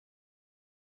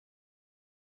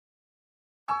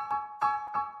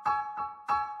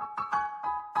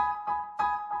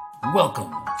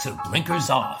Welcome to Blinkers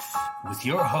Off with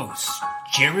your hosts,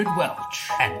 Jared Welch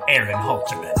and Aaron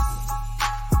Halterman.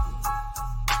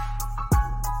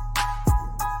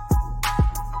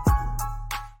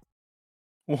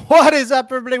 What is up,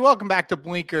 everybody? Welcome back to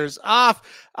Blinkers Off.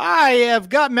 I have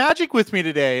got Magic with me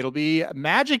today. It'll be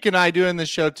Magic and I doing the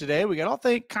show today. We got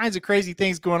all kinds of crazy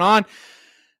things going on.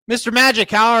 Mr.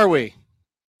 Magic, how are we?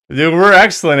 Dude, we're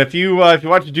excellent. If you watch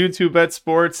YouTube Bet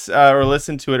Sports or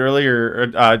listen to it earlier,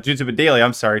 YouTube Bet Daily,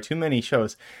 I'm sorry, too many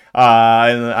shows. Who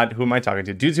am I talking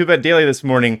to? YouTube Bet Daily this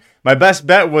morning. My best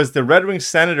bet was the Red Wings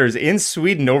Senators in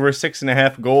Sweden over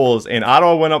 6.5 goals, and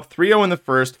Ottawa went up 3-0 in the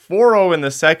first, 4-0 in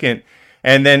the second.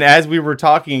 And then as we were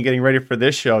talking and getting ready for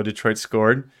this show, Detroit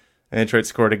scored. And Detroit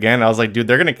scored again. I was like, dude,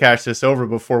 they're going to cash this over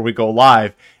before we go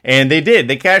live. And they did.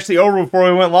 They cashed the over before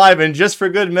we went live. And just for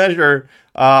good measure,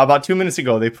 about 2 minutes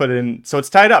ago, they put it in. So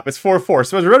it's tied up. It's 4-4.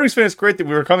 So as a Red Wings fan, it's great that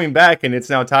we were coming back and it's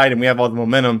now tied and we have all the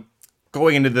momentum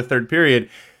going into the third period.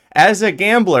 As a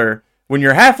gambler, when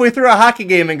you're halfway through a hockey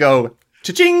game and go,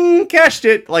 cha-ching, cashed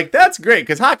it. Like, that's great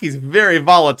because hockey's very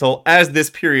volatile, as this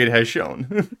period has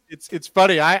shown. It's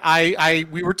funny.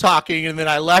 We were talking, and then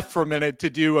I left for a minute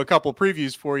to do a couple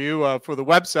previews for you for the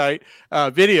website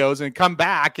videos, and come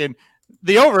back, and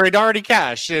the over had already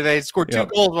cashed, and they scored two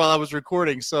goals while I was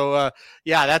recording. So,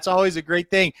 yeah, that's always a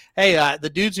great thing. Hey, the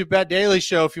Dudes Who Bet Daily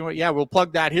Show, if you want, we'll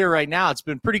plug that here right now. It's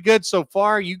been pretty good so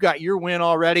far. You got your win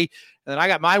already, and I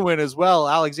got my win as well.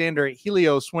 Alexander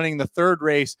Helios winning the third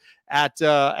race at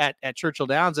Churchill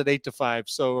Downs at 8-5.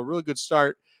 So a really good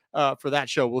start for that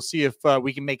show. We'll see if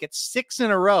we can make it 6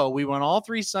 in a row. We won all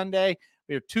 3 Sunday.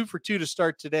 We have 2 for 2 to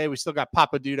start today. We still got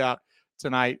Papa Dude out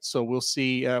tonight, so we'll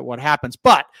see what happens.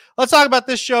 But let's talk about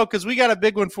this show because we got a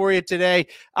big one for you today.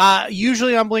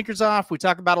 Usually on Blinkers Off, we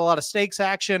talk about a lot of stakes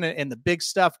action and the big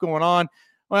stuff going on.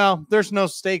 Well, there's no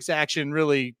stakes action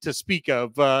really to speak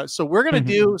of. So we're going to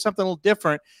do something a little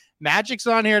different. Magic's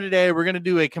on here today. We're going to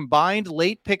do a combined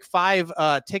late pick 5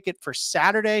 ticket for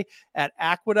Saturday at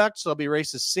Aqueduct. So there'll be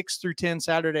races 6 through 10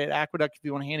 Saturday at Aqueduct if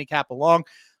you want to handicap along.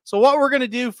 So what we're going to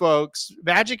do, folks,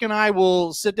 Magic and I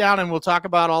will sit down and we'll talk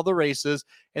about all the races,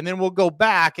 and then we'll go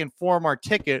back and form our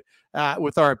ticket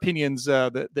with our opinions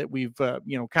that we've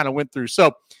kind of went through.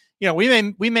 So,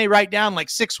 we may write down like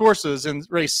 6 horses in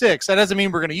race 6. That doesn't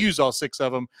mean we're going to use all 6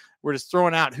 of them. We're just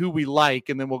throwing out who we like,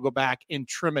 and then we'll go back and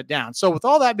trim it down. So with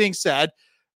all that being said,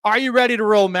 are you ready to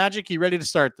roll, Magic? You ready to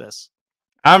start this?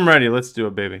 I'm ready. Let's do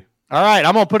it, baby. All right.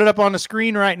 I'm going to put it up on the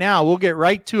screen right now. We'll get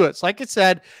right to it. So like I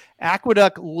said,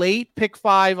 Aqueduct late pick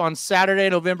 5 on Saturday,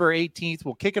 November 18th.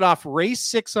 We'll kick it off race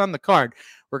 6 on the card.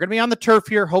 We're going to be on the turf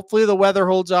here. Hopefully the weather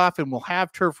holds off and we'll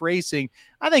have turf racing.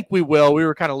 I think we will. We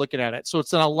were kind of looking at it. So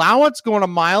it's an allowance going 1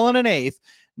 1/8,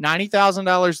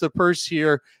 $90,000 the purse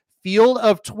here. Field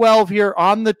of 12 here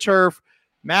on the turf.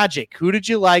 Magic, who did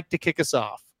you like to kick us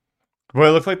off? Well,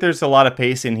 it looks like there's a lot of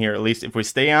pace in here. At least if we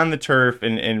stay on the turf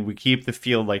and we keep the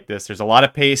field like this, there's a lot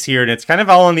of pace here, and it's kind of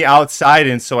all on the outside.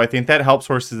 And so I think that helps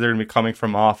horses that are going to be coming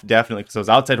from off, definitely, because those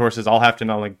outside horses all have to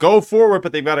not only go forward,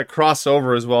 but they've got to cross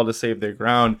over as well to save their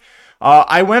ground.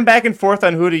 I went back and forth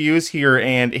on who to use here,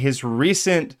 and his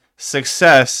recent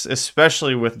success,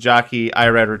 especially with jockey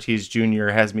Irad Ortiz Jr.,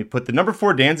 has me put the number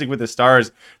 4 Danzig with the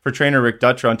Stars for trainer Rick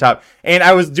Dutrow on top. And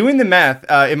I was doing the math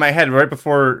in my head right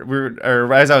before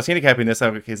as I was handicapping this.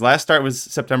 His last start was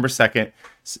September 2nd.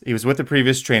 He was with the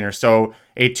previous trainer. So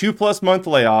a 2+ month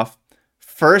layoff,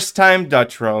 first time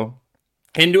Dutrow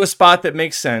into a spot that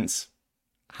makes sense.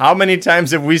 How many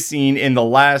times have we seen in the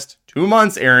last 2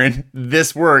 months, Aaron,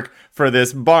 this work for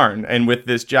this barn? And with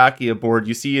this jockey aboard,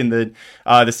 you see in the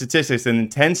statistics, in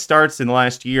 10 starts in the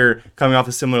last year, coming off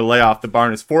a similar layoff, the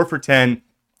barn is 4 for 10,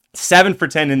 7 for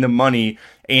 10 in the money.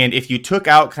 And if you took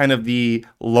out kind of the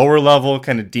lower level,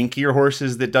 kind of dinkier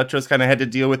horses that Dutrow's kind of had to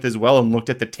deal with as well and looked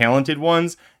at the talented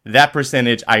ones, that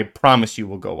percentage, I promise you,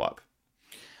 will go up.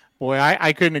 Boy,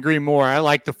 I couldn't agree more. I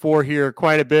like the 4 here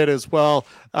quite a bit as well.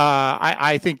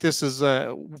 I think this is,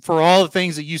 for all the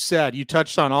things that you said, you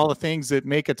touched on all the things that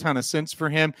make a ton of sense for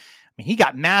him. I mean, he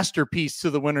got Masterpiece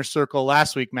to the winner's circle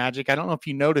last week, Magic. I don't know if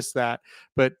you noticed that,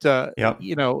 but,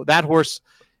 that horse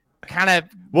kind of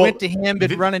went to him,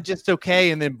 been running just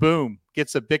okay, and then boom,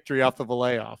 gets a victory off of a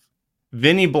layoff.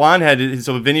 Vinny Blonde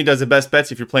so Vinny does the best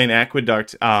bets if you're playing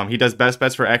Aqueduct. He does best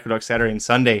bets for Aqueduct Saturday and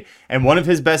Sunday. And one of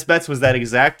his best bets was that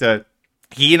exacta.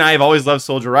 He and I have always loved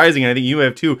Soldier Rising, and I think you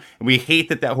have too. And we hate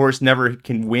that horse never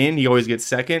can win. He always gets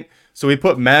second. So we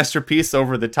put Masterpiece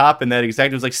over the top, and that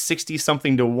exacta was like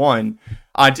 60-something to 1.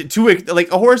 To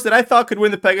like a horse that I thought could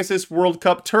win the Pegasus World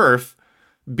Cup turf.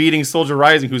 beating Soldier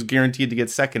Rising, who's guaranteed to get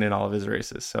second in all of his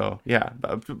races. So yeah,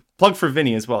 plug for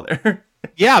Vinny as well there.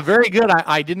 Yeah, very good.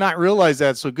 I did not realize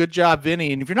that. So good job,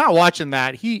 Vinny. And if you're not watching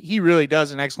that, he really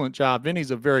does an excellent job.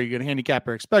 Vinny's a very good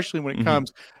handicapper, especially when it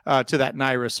comes to that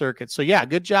NYRA circuit. So yeah,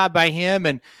 good job by him.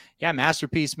 And yeah,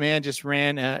 Masterpiece, man, just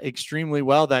ran extremely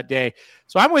well that day.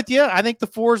 So I'm with you. I think the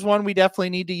 4 is one we definitely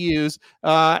need to use.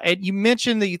 And you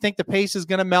mentioned that you think the pace is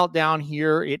going to melt down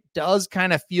here. It does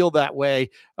kind of feel that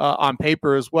way on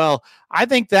paper as well. I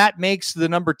think that makes the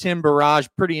number 10 Barrage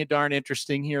pretty darn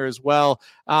interesting here as well.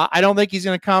 I don't think he's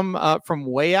going to come from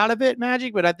way out of it,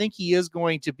 Magic, but I think he is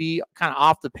going to be kind of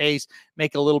off the pace,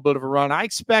 make a little bit of a run. I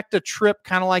expect a trip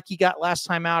kind of like he got last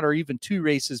time out, or even 2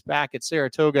 races back at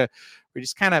Saratoga, where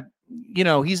he's kind of,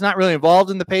 he's not really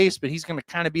involved in the pace, but he's going to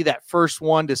kind of be that first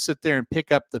one to sit there and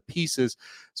pick up the pieces.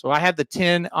 So I have the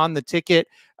 10 on the ticket.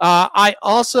 I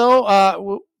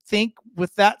also think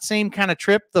with that same kind of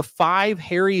trip, the 5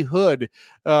 Harry Hood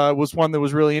was one that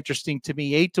was really interesting to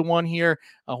me. 8-1 here,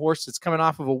 a horse that's coming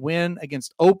off of a win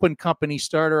against Open Company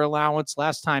starter allowance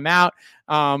last time out.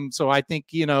 So I think,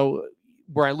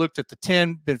 where I looked at the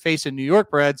 10, been facing New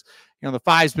York breds, the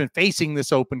 5's been facing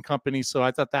this Open Company. So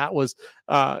I thought that was,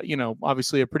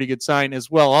 obviously a pretty good sign as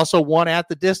well. Also won at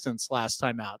the distance last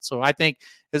time out. So I think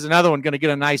there's another one going to get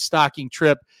a nice stocking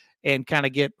trip and kind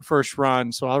of get first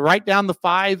run. So I'll write down the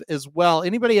 5 as well.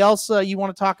 Anybody else you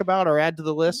want to talk about or add to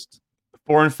the list?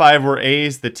 4 and 5 were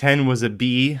A's. The 10 was a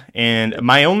B. And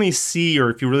my only C, or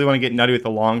if you really want to get nutty with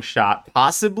a long shot,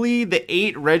 possibly the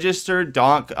 8 registered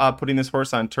Donk, putting this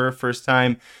horse on turf first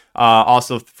time.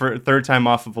 Also third time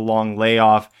off of a long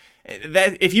layoff.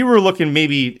 That if you were looking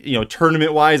maybe,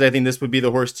 tournament wise, I think this would be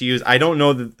the horse to use. I don't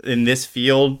know that in this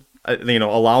field,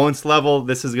 allowance level,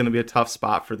 this is going to be a tough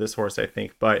spot for this horse, I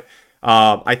think. But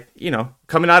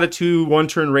coming out of 2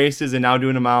 one-turn races and now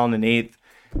doing a mile and an eighth,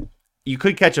 you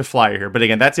could catch a flyer here. But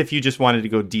again, that's if you just wanted to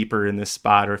go deeper in this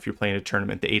spot, or if you're playing a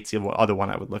tournament. The 8's the other one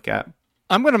I would look at.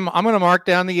 I'm gonna mark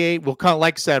down the 8. We'll kind of,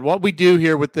 like I said, what we do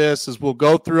here with this is we'll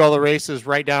go through all the races,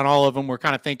 write down all of them we're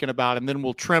kind of thinking about, and then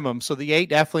we'll trim them. So the 8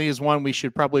 definitely is one we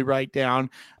should probably write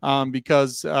down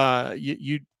because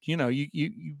you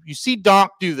see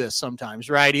Donk do this sometimes,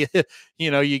 right?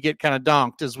 You get kind of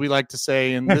donked, as we like to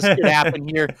say, and this could happen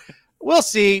here. We'll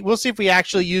see. We'll see if we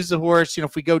actually use the horse.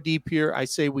 If we go deep here, I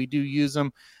say we do use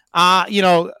them.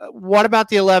 What about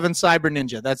the 11 Cyber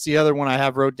Ninja? That's the other one I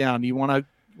have wrote down.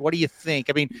 What do you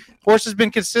think? I mean, horse has been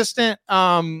consistent.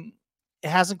 It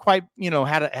hasn't quite,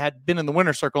 had been in the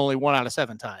winner's circle only 1 out of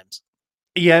 7 times.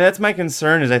 Yeah, that's my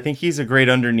concern. Is I think he's a great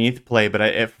underneath play, but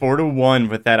at 4-1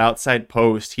 with that outside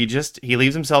post, he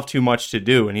leaves himself too much to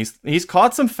do, and he's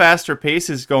caught some faster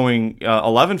paces going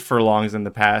 11 furlongs in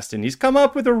the past, and he's come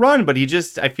up with a run, but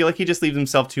I feel like he just leaves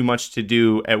himself too much to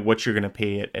do at what you're going to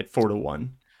pay at 4-1.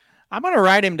 I'm going to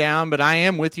write him down, but I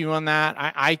am with you on that.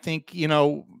 I think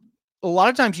a lot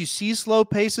of times you see slow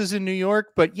paces in New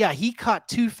York, but yeah, he caught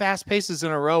 2 fast paces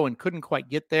in a row and couldn't quite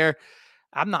get there.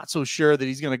 I'm not so sure that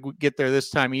he's going to get there this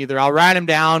time either. I'll write him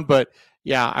down, but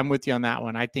yeah, I'm with you on that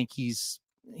one. I think he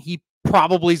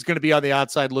probably is going to be on the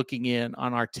outside looking in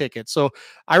on our ticket. So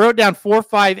I wrote down 4,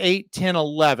 5, 8, 10,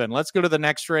 11. Let's go to the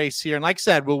next race here. And like I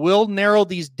said, we'll narrow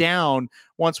these down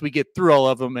once we get through all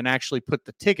of them and actually put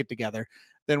the ticket together.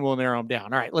 Then we'll narrow them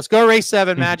down. All right, let's go race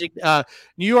 7, Magic.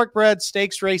 New York bred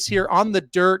stakes race here on the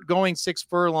dirt, going 6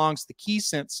 furlongs. The Key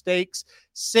Scent Stakes,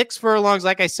 6 furlongs.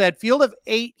 Like I said, field of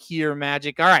 8 here,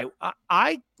 Magic. All right,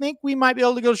 I think we might be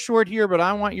able to go short here, but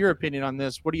I want your opinion on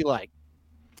this. What do you like?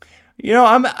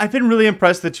 I've been really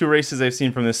impressed with the 2 races I've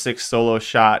seen from the 6 solo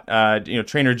shot.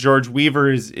 Trainer George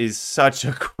Weaver is such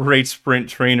a great sprint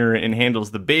trainer and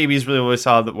handles the babies really well. We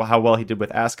saw how well he did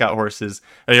with Ascot horses.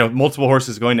 Multiple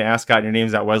horses going to Ascot, and your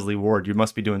name's at Wesley Ward. You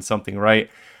must be doing something right.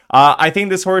 I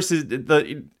think this horse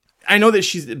I know that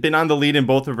she's been on the lead in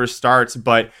both of her starts,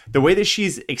 but the way that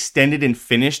she's extended and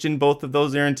finished in both of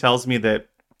those, Aaron, tells me that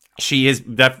she is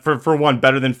that for one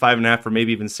better than 5.5 or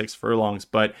maybe even 6 furlongs.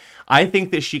 But I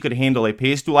think that she could handle a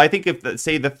pace duel. I think if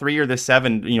say the 3 or the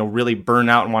 7, really burn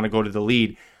out and want to go to the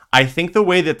lead, I think the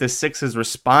way that the 6 has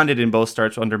responded in both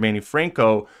starts under Manny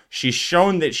Franco, she's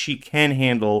shown that she can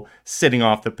handle sitting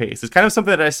off the pace. It's kind of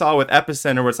something that I saw with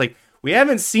Epicenter, where it's like, we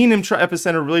haven't seen him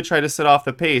Epicenter really try to sit off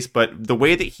the pace, but the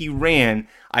way that he ran,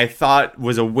 I thought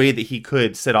was a way that he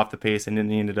could sit off the pace, and then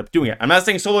he ended up doing it. I'm not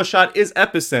saying Solo Shot is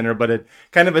Epicenter, but it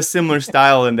kind of a similar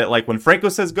style in that, like, when Franco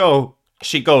says go,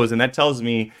 she goes, and that tells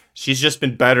me she's just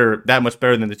been that much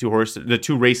better than the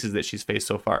 2 races that she's faced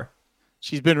so far.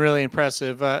 She's been really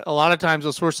impressive. A lot of times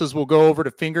those horses will go over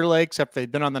to Finger Lakes after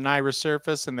they've been on the NYRA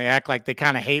surface, and they act like they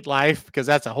kind of hate life because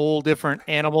that's a whole different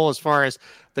animal as far as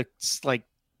the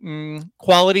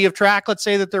quality of track, let's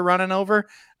say, that they're running over.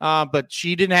 But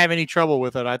she didn't have any trouble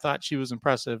with it. I thought she was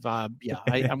impressive. I'm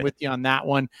with you on that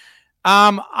one.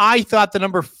 I thought the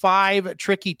number 5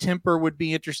 Tricky Temper would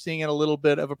be interesting at a little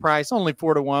bit of a price, only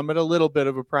 4-1, but a little bit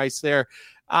of a price there.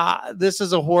 This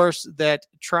is a horse that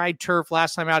tried turf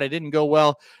last time out. It didn't go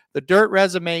well. The dirt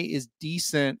resume is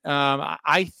decent.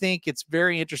 I think it's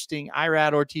very interesting.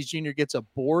 Irad Ortiz Jr. gets a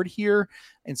board here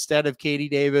instead of Katie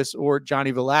Davis or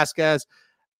Johnny Velasquez.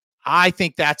 I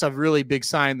think that's a really big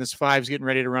sign. This 5's getting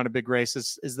ready to run a big race.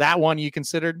 Is that one you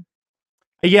considered?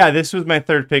 Yeah, this was my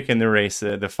third pick in the race,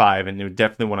 the 5, and it was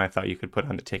definitely one I thought you could put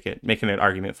on the ticket, making an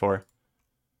argument for.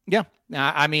 Yeah,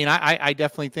 I mean, I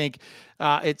definitely think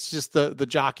it's just the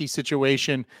jockey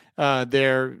situation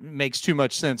there makes too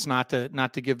much sense not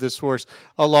to give this horse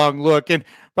a long look. And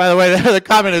by the way, the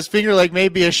comment is Finger Lake may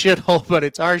be a shithole, but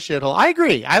it's our shithole. I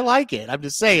agree. I like it. I'm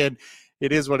just saying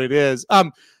it is what it is.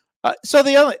 So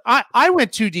the other, I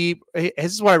went too deep. This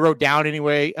is what I wrote down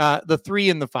anyway. The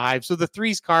 3 and the 5. So the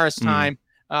 3's Cara's Time.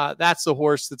 That's the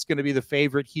horse that's going to be the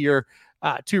favorite here.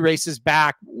 2 races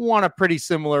back, won a pretty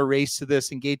similar race to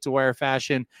this in gate to wire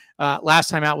fashion. Last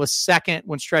time out was second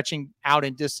when stretching out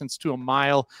in distance to a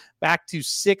mile, back to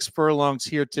 6 furlongs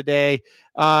here today.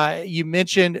 You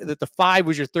mentioned that the 5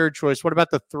 was your third choice. What about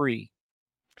the 3?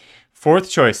 Fourth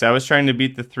choice. I was trying to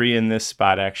beat the 3 in this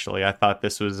spot, actually. I thought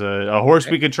this was a horse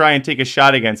we could try and take a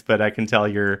shot against, but I can tell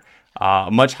you're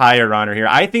much higher on her here.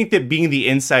 I think that being the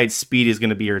inside speed is going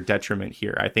to be her detriment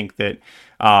here. I think that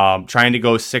trying to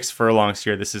go 6 furlongs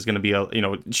here, this is going to be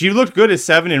she looked good at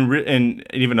 7 and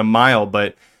even a mile,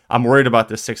 but I'm worried about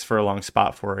the 6 furlong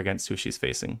spot for her against who she's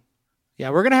facing. Yeah,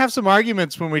 we're going to have some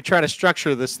arguments when we try to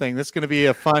structure this thing. That's going to be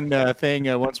a fun thing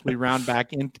once we round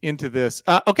back into this.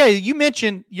 Okay, you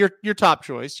mentioned your top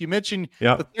choice. You mentioned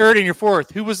the 3rd and your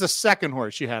 4th. Who was the second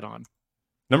horse you had on?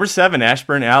 Number 7,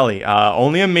 Ashburn Alley.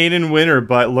 Only a maiden winner,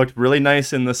 but looked really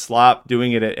nice in the slop,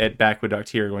 doing it at Aqueduct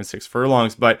here, going 6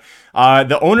 furlongs. But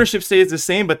the ownership stays the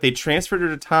same, but they transferred her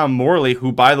to Tom Morley,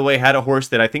 who, by the way, had a horse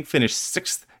that I think finished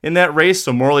 6th in that race.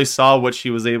 So Morley saw what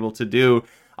she was able to do.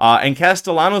 And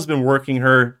Castellano's been working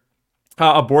her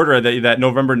aboard her that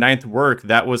November 9th work.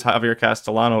 That was Javier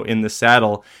Castellano in the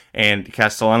saddle. And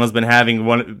Castellano's been having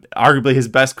arguably his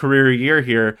best career year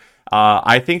here.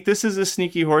 I think this is a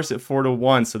sneaky horse at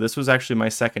 4-1. So this was actually my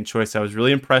second choice. I was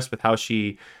really impressed with how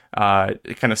she kind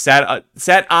of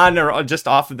sat on or just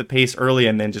off of the pace early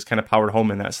and then just kind of powered home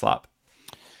in that slop.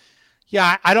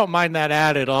 Yeah, I don't mind that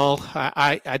ad at all.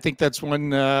 I think that's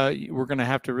one we're going to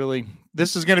have to really.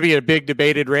 This is going to be a big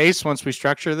debated race once we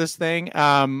structure this thing.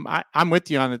 I'm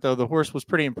with you on it though. The horse was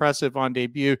pretty impressive on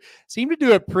debut. Seemed to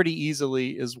do it pretty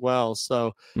easily as well.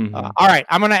 So, all right,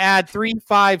 I'm going to add 3,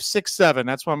 5, 6, 7.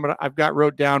 That's what I've got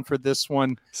wrote down for this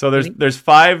one. So there's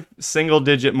 5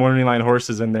 single-digit morning line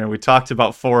horses in there. We talked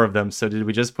about 4 of them. So did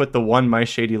we just put the one My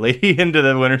Shady Lady into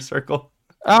the winner's circle?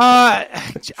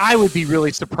 I would be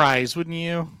really surprised, wouldn't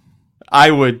you? I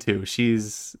would too. She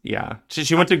went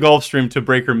to Gulfstream to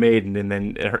break her maiden, and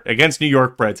then against New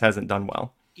York breds hasn't done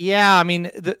well. Yeah, I mean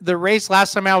the race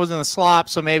last time I was in the slop,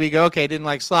 so maybe go okay. Didn't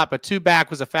like slop, but 2 back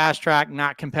was a fast track,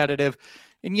 not competitive,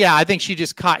 and yeah, I think she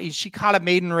caught a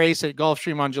maiden race at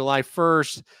Gulfstream on July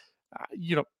 1st.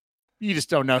 You just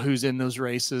don't know who's in those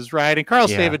races, right? And Carl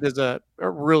David does a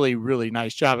really really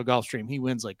nice job at Gulfstream. He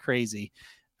wins like crazy.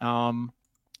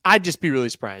 I'd just be really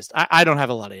surprised. I don't have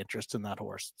a lot of interest in that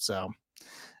horse. So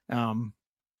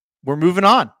we're moving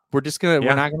on. We're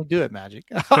not gonna do it, Magic.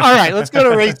 All right, let's go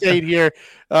to race 8 here.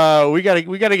 We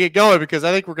gotta get going because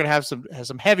I think we're gonna have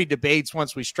some heavy debates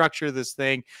once we structure this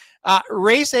thing.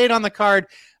 Race 8 on the card,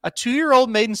 a 2-year-old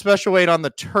maiden special weight on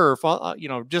the turf.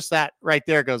 Just that right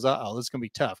there goes, this is gonna be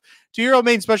tough. 2-year-old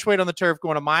maiden special weight on the turf,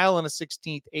 going a mile and a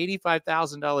 16th,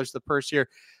 $85,000 the purse here.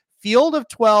 Field of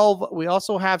 12. We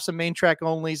also have some main track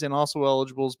onlys and also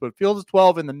eligibles, but field of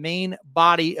 12 in the main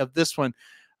body of this one.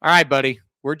 All right, buddy,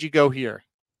 where'd you go here?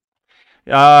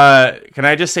 Can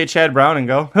I just say Chad Brown and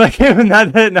go? Like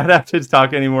not have to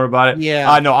talk anymore about it.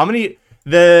 Yeah. No, I'm gonna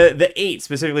the 8,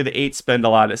 specifically the 8 spend a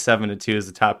lot at 7-2 is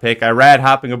the top pick. Irad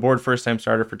hopping aboard, first time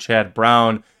starter for Chad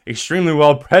Brown. Extremely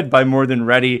well bred by More Than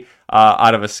Ready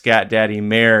out of a Scat Daddy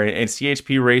mare. And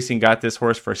CHP Racing got this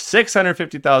horse for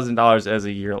 $650,000 as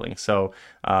a yearling. So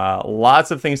lots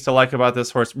of things to like about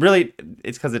this horse. Really,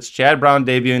 it's because it's Chad Brown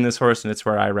debuting this horse, and it's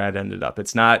where Irad ended up.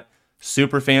 It's not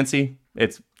super fancy.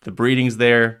 It's the breeding's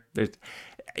there.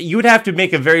 You would have to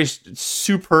make a very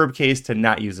superb case to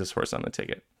not use this horse on the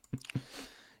ticket.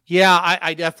 Yeah,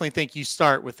 I definitely think you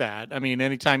start with that. I mean,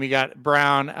 anytime you got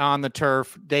Brown on the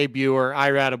turf, debut, or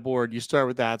Irad aboard, you start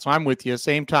with that. So I'm with you.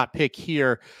 Same top pick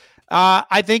here.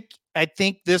 I think I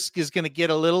think this is going to get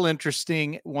a little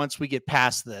interesting once we get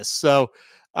past this. So,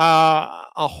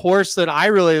 a horse that I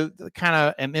really kind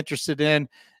of am interested in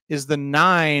is the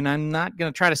 9. I'm not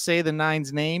going to try to say the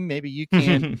 9's name. Maybe you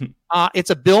can. It's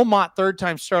a Bill Mott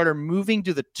third-time starter moving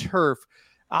to the turf.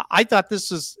 I thought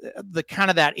this was the kind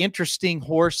of that interesting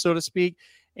horse, so to speak.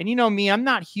 And you know me, I'm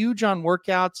not huge on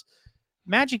workouts.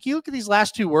 Magic, you look at these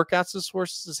last 2 workouts this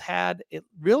horse has had, it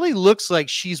really looks like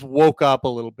she's woke up a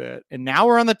little bit. And now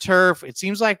we're on the turf. It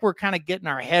seems like we're kind of getting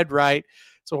our head right.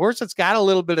 It's a horse that's got a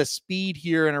little bit of speed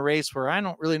here in a race where I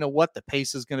don't really know what the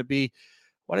pace is going to be.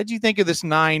 What did you think of this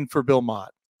 9 for Bill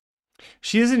Mott?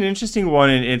 She is an interesting one,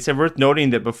 and it's worth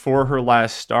noting that before her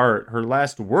last start, her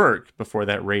last work before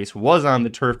that race was on the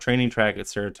turf training track at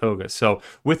Saratoga. So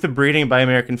with the breeding by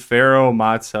American Pharoah,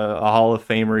 Mott's a Hall of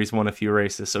Famer. He's won a few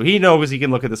races. So he knows he can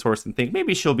look at this horse and think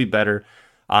maybe she'll be better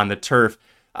on the turf.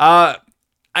 I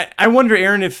wonder,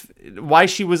 Aaron, if why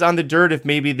she was on the dirt, if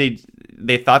maybe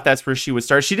they thought that's where she would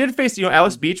start. She did face,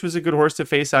 Alice Beach was a good horse to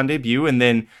face on debut and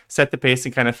then set the pace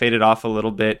and kind of faded off a little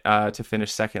bit to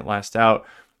finish second last out.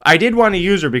 I did want to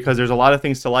use her because there's a lot of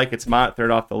things to like. It's Mott,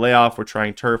 third off the layoff. We're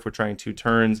trying turf. We're trying 2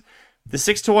 turns. The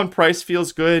 6-1 price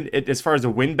feels good. As far as a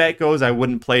win bet goes, I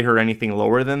wouldn't play her anything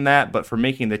lower than that. But for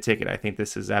making the ticket, I think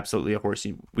this is absolutely a horse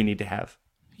we need to have.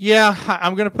 Yeah,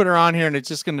 I'm going to put her on here, and it's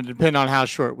just going to depend on how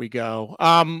short we go.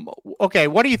 Okay,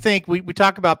 what do you think? We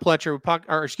talk about Pletcher,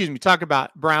 we talk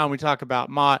about Brown, we talk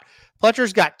about Mott.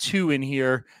 Pletcher's got 2 in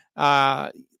here.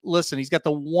 Listen, he's got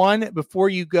the 1 before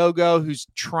you go who's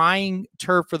trying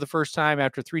turf for the first time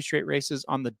after 3 straight races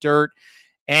on the dirt.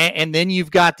 And then you've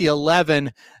got the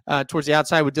 11 towards the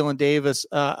outside with Dylan Davis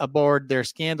aboard their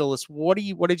Scandalous. What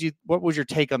was your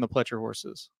take on the Pletcher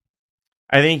horses?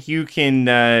 I think you can,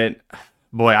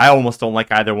 I almost don't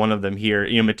like either one of them here.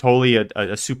 Mitole,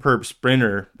 a superb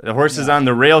sprinter. The horse is on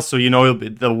the rail, so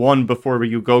the 1 before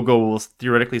you go will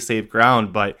theoretically save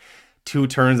ground, but 2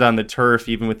 turns on the turf,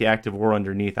 even with the active war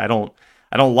underneath. I don't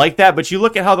like that, but you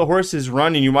look at how the horses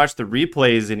run and you watch the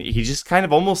replays and he just kind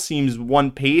of almost seems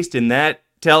one-paced, and that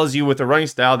tells you with the running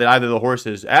style that either the horse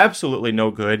is absolutely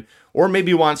no good or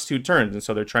maybe wants 2 turns, and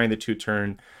so they're trying the 2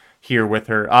 turn here with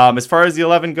her. As far as the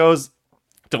 11 goes,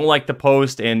 don't like the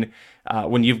post, and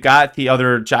when you've got the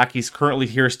other jockeys currently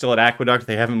here still at Aqueduct,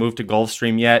 they haven't moved to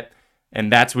Gulfstream yet,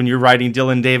 and that's when you're riding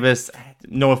Dylan Davis.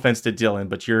 No offense to Dylan,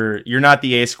 but you're not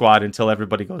the A squad until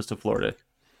everybody goes to Florida.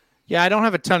 Yeah, I don't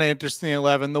have a ton of interest in the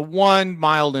 11. The 1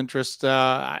 mild interest,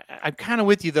 I'm kind of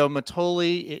with you though. Mitole,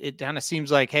 it kind of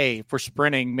seems like, hey, if we're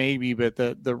sprinting, maybe, but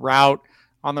the route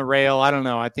on the rail, I don't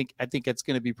know. I think it's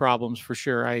going to be problems for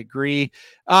sure. I agree.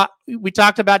 We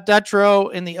talked about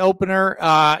Dutrow in the opener.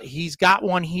 He's got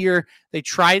 1 here. They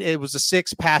tried. It was a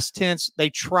 6 past tense.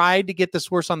 They tried to get this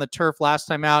horse on the turf last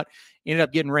time out. Ended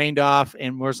up getting rained off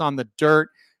and was on the dirt.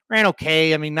 Ran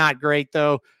okay. I mean, not great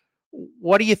though.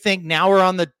 What do you think? Now we're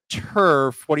on the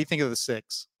turf. What do you think of the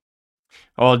 6?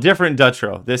 Oh, different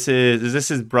Dutrow. Is this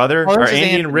his brother? Are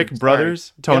Andy and Rick brothers?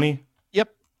 Sorry. Tony?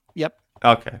 Yep.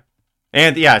 Okay.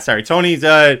 And Tony's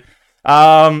listen,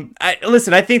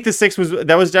 I think the 6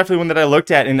 was definitely one that I looked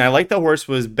at, and I like the horse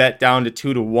was bet down to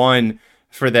 2-1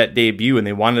 for that debut, and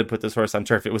they wanted to put this horse on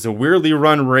turf. It was a weirdly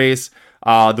run race.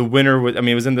 The winner was,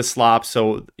 it was in the slop,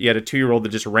 so you had a 2-year-old that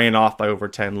just ran off by over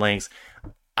 10 lengths.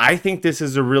 I think this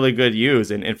is a really good use,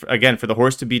 and again, for the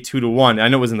horse to be 2-1, I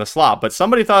know it was in the slop, but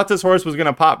somebody thought this horse was going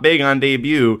to pop big on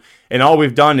debut, and all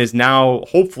we've done is now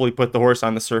hopefully put the horse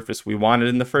on the surface we wanted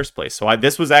in the first place. So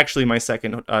this was actually my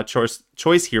second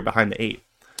choice here behind the 8.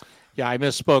 Yeah, I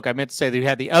misspoke. I meant to say that you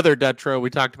had the other Dutrow. We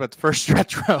talked about the first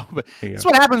Dutrow, but that's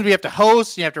what happens when you have to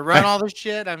host. You have to run all this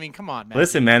shit. I mean, come on, man.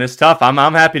 Listen, man, it's tough. I'm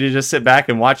happy to just sit back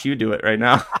and watch you do it right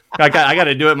now. I got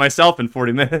to do it myself in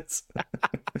 40 minutes.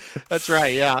 That's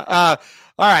right. Yeah.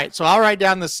 All right. So I'll write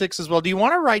down the 6 as well. Do you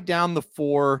want to write down the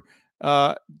 4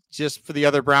 just for the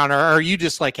other Brown, or are you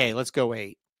just like, hey, let's go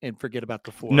 8 and forget about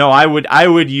the 4? No, I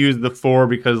would use the 4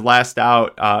 because last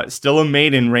out, still a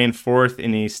maiden, ran 4th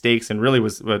in a stakes and really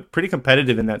was pretty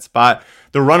competitive in that spot.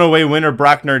 The runaway winner,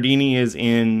 Brock Nardini, is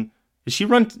in. She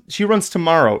runs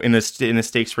tomorrow in a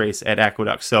stakes race at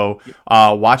Aqueduct. So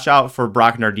watch out for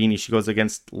Brock Nardini. She goes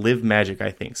against Live Magic,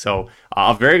 I think. So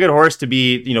a very good horse to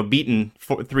be beaten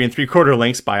 3 3/4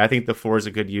 lengths by. I think the 4 is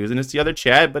a good use, and it's the other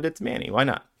Chad, but it's Manny. Why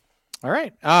not? All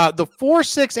right. The 4,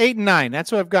 6, 8, and 9.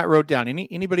 That's what I've got wrote down.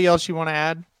 Anybody else you want to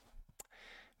add?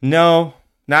 No,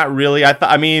 not really. If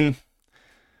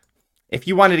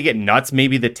you wanted to get nuts,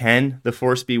 maybe the 10, the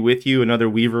Force Be With You, another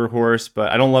Weaver horse,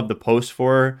 but I don't love the post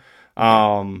for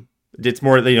her. It's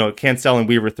more, Cancel and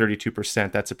Weaver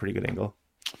 32%. That's a pretty good angle.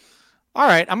 All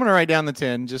right, I'm gonna write down the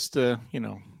 10. Just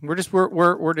we're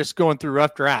just going through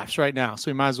rough drafts right now,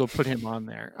 so we might as well put him on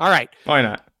there. All right, Why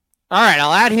not? all right,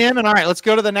 I'll add him. And all right, let's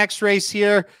go to the next race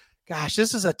here. Gosh,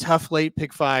 this is a tough late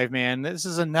pick 5, man. This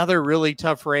is another really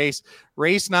tough race.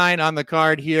 Race 9 on the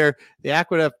card here. The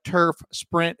Aqueduct Turf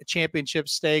Sprint Championship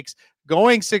Stakes.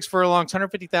 Going 6 furlongs,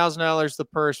 $150,000 the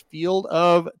purse. Field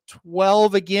of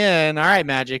 12 again. All right,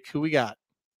 Magic, who we got?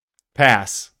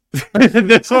 Pass.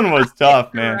 This one was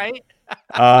tough, man. Right?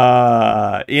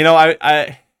 I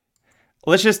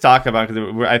let's just talk about,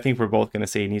 because I think we're both going to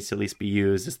say he needs to at least be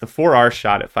used. It's the 4R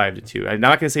shot at 5-2. I'm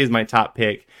not going to say he's my top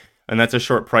pick, and that's a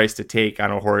short price to take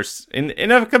on a horse in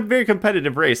a very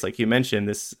competitive race, like you mentioned.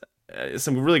 This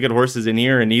some really good horses in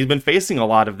here, and he's been facing a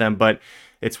lot of them, but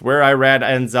it's where Irad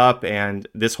ends up, and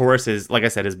this horse is, like I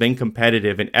said, has been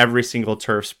competitive in every single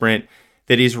turf sprint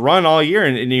that he's run all year.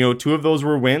 And 2 of those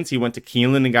were wins. He went to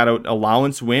Keeneland and got an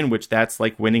allowance win, which that's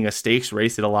like winning a stakes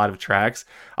race at a lot of tracks.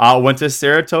 Went to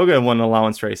Saratoga and won an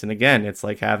allowance race. And again, it's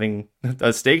like having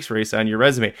a stakes race on your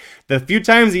resume. The few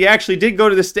times he actually did go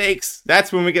to the stakes,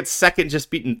 that's when we get second, just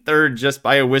beaten third just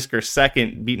by a whisker,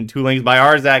 second, beaten 2 lengths by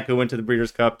Arzak, who went to the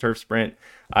Breeders' Cup turf sprint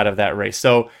out of that race.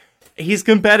 So he's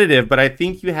competitive, but I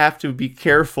think you have to be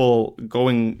careful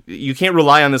going. You can't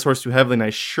rely on this horse too heavily, and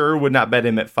I sure would not bet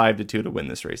him at 5-2 to win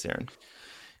this race, Aaron.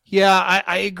 Yeah,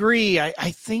 I agree. I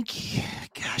think,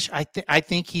 gosh, I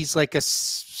think he's like a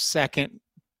second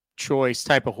choice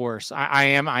type of horse. I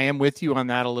am with you on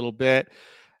that a little bit.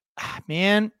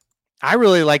 Man, I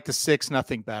really like the 6,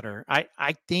 nothing better.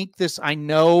 I think I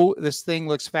know this thing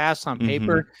looks fast on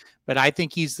paper, but I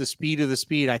think he's the speed of the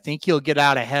speed. I think he'll get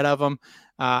out ahead of him.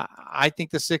 I think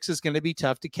the 6 is going to be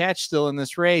tough to catch still in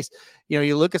this race.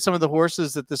 You look at some of the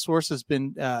horses that this horse has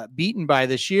been beaten by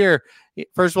this year.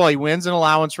 First of all, he wins an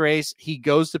allowance race. He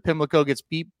goes to Pimlico, gets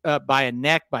beat by a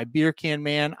neck by Beer Can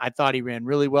Man. I thought he ran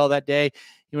really well that day.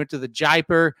 He went to the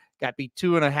Jaipur, got beat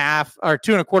 2.5 or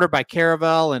 2.25 by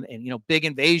Caravel and Big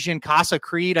Invasion, Casa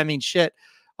Creed. I mean, shit,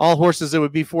 all horses that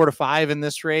would be 4-5 in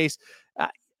this race.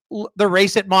 The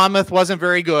race at Monmouth wasn't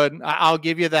very good. I'll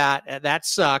give you that. That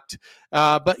sucked.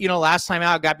 But, last time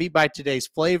out, got beat by Today's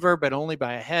Flavor, but only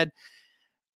by a head.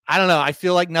 I don't know. I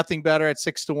feel like nothing better at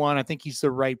 6-1. I think he's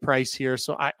the right price here.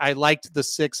 So I liked the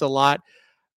 6 a lot.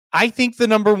 I think the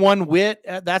number 1 Wit,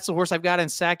 that's the horse I've got in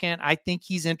second. I think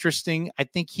he's interesting. I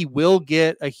think he will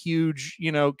get a huge,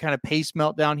 kind of pace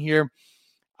meltdown here.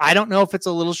 I don't know if it's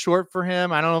a little short for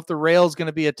him. I don't know if the rail is going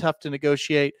to be a tough to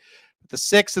negotiate. The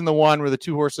 6 and the 1 were the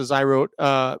 2 horses I wrote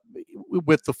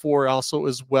with the 4 also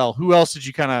as well. Who else did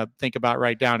you kind of think about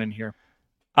write down in here?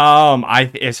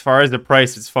 As far as the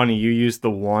price, it's funny. You used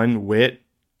the 1 Wit.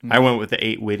 I went with the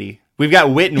 8 Witty. We've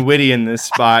got Wit and Witty in this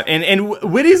spot. And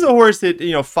Witty's a horse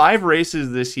that, 5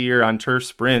 races this year on turf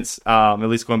sprints, at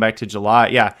least going back to July.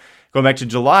 Yeah, going back to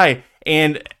July.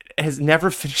 And has never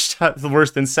finished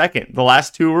worse than second. The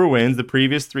last 2 were wins. The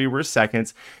previous 3 were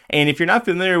seconds. And if you're not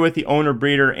familiar with the owner,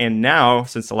 breeder, and now,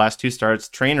 since the last 2 starts,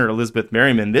 trainer Elizabeth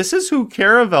Merriman, this is who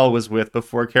Caravel was with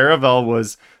before Caravel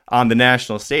was on the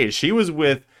national stage. She was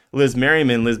with Liz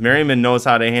Merriman. Liz Merriman knows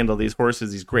how to handle these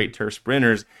horses, these great turf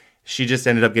sprinters. She just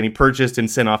ended up getting purchased and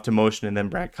sent off to Motion and then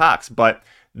Brad Cox. But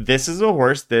this is a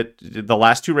horse that the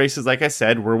last 2 races, like I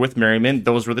said, were with Merriman.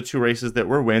 Those were the 2 races that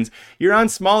were wins. You're on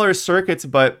smaller circuits,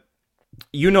 but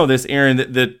you know this, Aaron,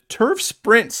 the turf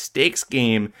sprint stakes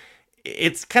game,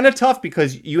 it's kind of tough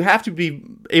because you have to be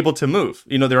able to move.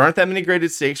 There aren't that many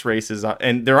graded stakes races,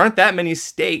 and there aren't that many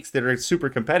stakes that are super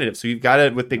competitive. So you've got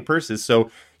it with big purses.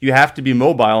 So you have to be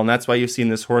mobile, and that's why you've seen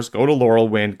this horse go to Laurel,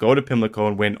 win, go to Pimlico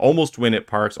and win, almost win at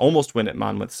Parks, almost win at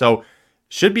Monmouth. So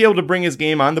should be able to bring his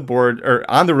game on the board or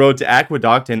on the road to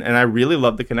Aqueduct, and I really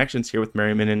love the connections here with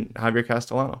Merriman and Javier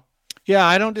Castellano. Yeah,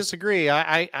 I don't disagree.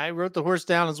 I wrote the horse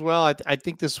down as well. I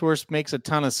think this horse makes a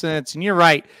ton of sense. And you're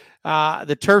right.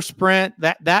 The turf sprint,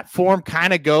 that form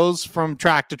kind of goes from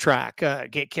track to track.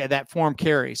 That form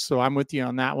carries. So I'm with you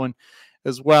on that one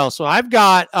as well. So I've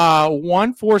got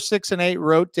 1, 4, 6, and 8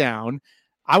 wrote down.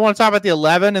 I want to talk about the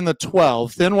 11 and the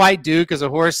 12. Thin White Duke is a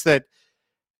horse that,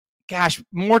 gosh,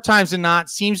 more times than not,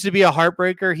 seems to be a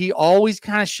heartbreaker. He always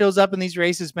kind of shows up in these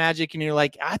races, Magic, and you're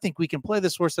like, I think we can play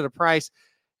this horse at a price.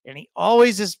 And he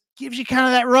always just gives you kind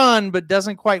of that run, but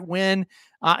doesn't quite win.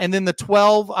 And then the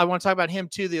 12, I want to talk about him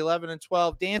too, the 11 and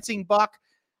 12. Dancing Buck,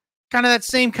 kind of that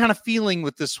same kind of feeling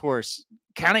with this horse.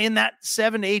 Kind of in that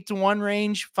 7 to 8 to 1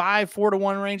 range, 5, 4 to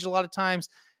 1 range a lot of times.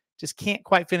 Just can't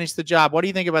quite finish the job. What do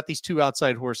you think about these 2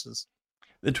 outside horses?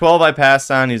 The 12 I passed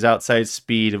on. He's outside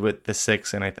speed with the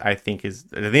 6, and I think it's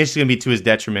going to be to his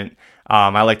detriment.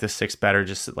 I like the 6 better,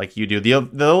 just like you do.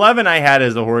 The 11 I had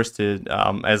as a horse to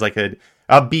as like a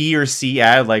a B or C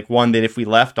ad, like one that if we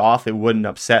left off, it wouldn't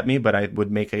upset me, but I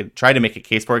would try to make a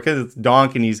case for it because it's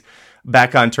Donk and he's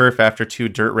back on turf after 2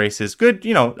 dirt races. Good,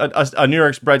 a New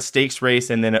York's bred stakes race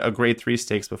and then a grade 3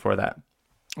 stakes before that.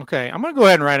 Okay, I'm going to go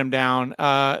ahead and write them down,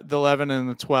 the 11 and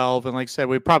the 12. And like I said,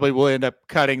 we probably will end up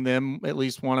cutting them, at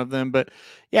least one of them. But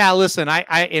yeah, listen,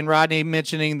 and Rodney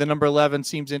mentioning the number 11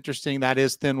 seems interesting. That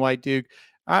is Thin White Duke.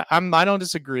 I don't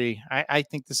disagree. I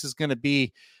think this is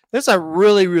a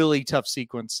really, really tough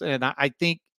sequence. And I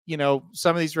think,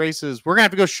 some of these races, we're going to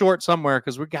have to go short somewhere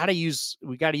because we got to use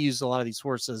a lot of these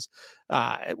horses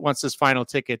once this final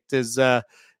ticket is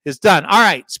done. All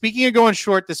right. Speaking of going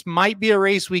short, this might be a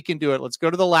race we can do it. Let's go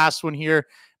to the last one here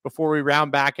before we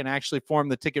round back and actually form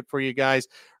the ticket for you guys.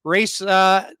 Race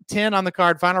 10 on the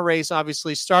card, final race,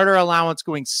 obviously. Starter allowance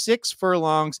going 6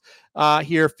 furlongs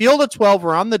here. Field of 12,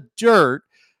 we're on the dirt.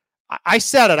 I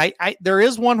said it. There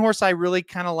is one horse I really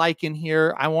kind of like in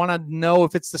here. I want to know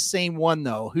if it's the same one,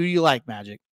 though. Who do you like,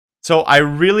 Magic? So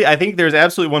I think there's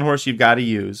absolutely one horse you've got to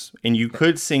use, and you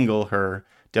could single her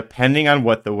depending on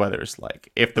what the weather's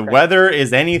like. If the weather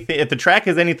is anything, if the track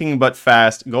is anything but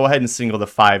fast, go ahead and single the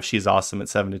 5. She's awesome at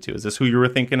 7-2. Is this who you were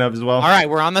thinking of as well? All right,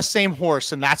 we're on the same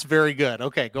horse, and that's very good.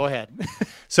 Okay, go ahead.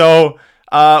 So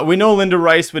we know Linda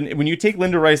Rice. When you take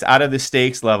Linda Rice out of the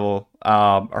stakes level,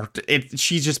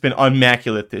 she's just been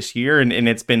immaculate this year, and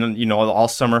it's been all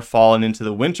summer, fall, and into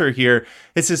the winter here.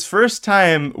 It's his first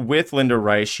time with Linda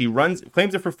Rice. She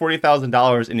claims it for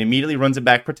 $40,000 and immediately runs it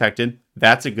back protected.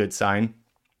 That's a good sign.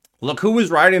 Look who was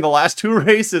riding the last 2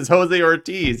 races, Jose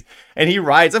Ortiz. And he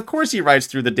rides, of course he rides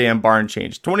through the damn barn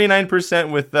change.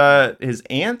 29% with his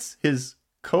aunts, his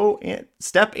co-aunt,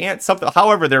 step aunt, something.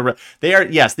 However, they are,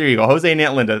 yes, there you go. Jose and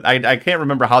Aunt Linda. I can't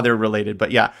remember how they're related, but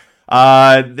yeah.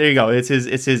 There you go. It's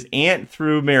his aunt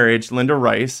through marriage, Linda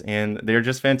Rice, and they're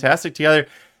just fantastic together.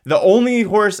 The only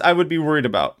horse I would be worried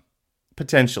about,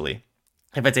 potentially,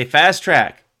 if it's a fast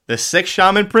track, the 6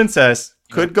 Shaman Princess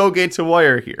could go gate to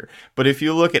wire here. But if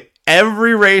you look at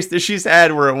every race that she's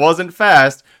had where it wasn't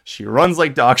fast, she runs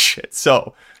like dog shit.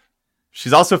 So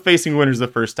she's also facing winners the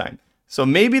first time. So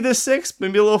maybe the 6,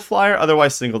 maybe a little flyer.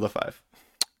 Otherwise, single the 5.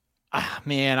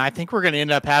 Man, I think we're going to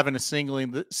end up having to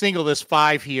single this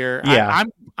 5 here. Yeah,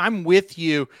 I'm with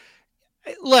you.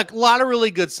 Look, a lot of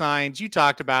really good signs. You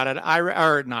talked about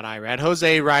it.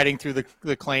 Jose riding through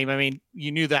the claim. I mean,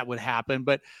 you knew that would happen,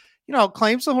 but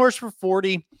claims the horse for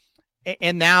 40.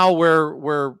 And now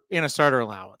we're in a starter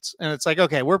allowance, and it's like,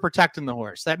 okay, we're protecting the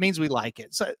horse. That means we like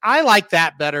it. So I like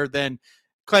that better than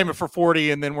claim it for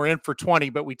 40 and then we're in for 20,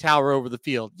 but we tower over the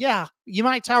field. Yeah, you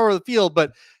might tower over the field,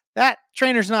 but that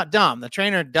trainer's not dumb. The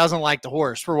trainer doesn't like the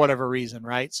horse for whatever reason,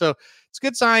 right? So it's a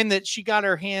good sign that she got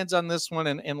her hands on this one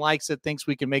and likes it, thinks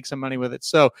we can make some money with it.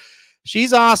 So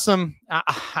she's awesome.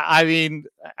 I mean,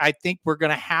 I think we're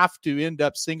going to have to end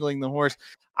up singling the horse.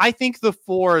 I think the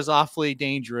 4 is awfully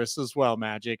dangerous as well,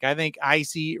 Magic. I think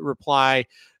Icy Reply.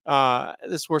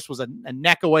 This horse was a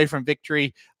neck away from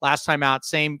victory last time out.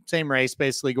 Same race,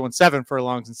 basically going 7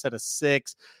 furlongs instead of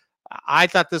 6. I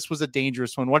thought this was a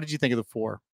dangerous one. What did you think of the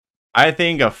 4? I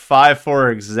think a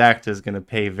 5-4 exact is going to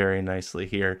pay very nicely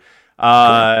here.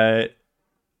 40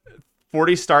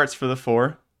 starts for the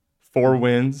 4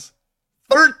 wins,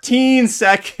 13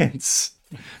 seconds.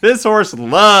 This horse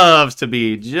loves to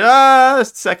be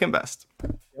just second best.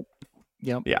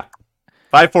 Yep. Yeah.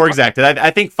 5-4 exacted.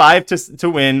 I think 5 to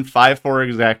win, 5-4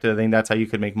 exacted. I think that's how you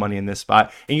could make money in this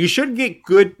spot. And you should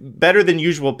get better than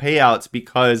usual payouts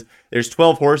because there's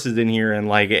 12 horses in here and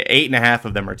like 8.5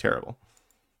 of them are terrible.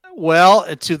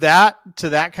 Well, to that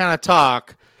kind of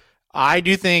talk, I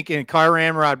do think, and Car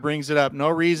Ramrod brings it up, no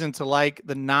reason to like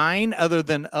the 9 other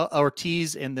than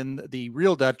Ortiz and then the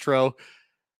real Dutrow.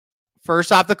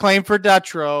 First off, the claim for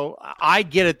Dutrow, I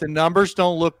get it. The numbers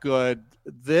don't look good.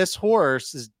 This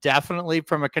horse is definitely,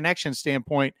 from a connection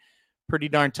standpoint, pretty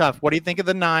darn tough. What do you think of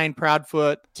the 9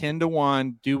 Proudfoot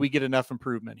 10-1? Do we get enough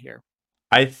improvement here?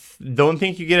 I don't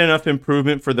think you get enough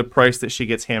improvement for the price that she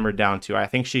gets hammered down to. I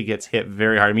think she gets hit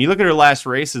very hard. I mean, you look at her last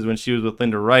races when she was with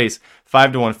Linda Rice,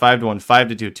 5-1, 5-1,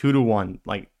 5-2, 2-1.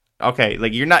 Like, okay,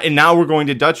 like you're not, and now we're going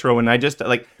to Dutrow, and I just,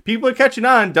 like, people are catching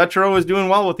on. Dutrow is doing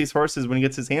well with these horses when he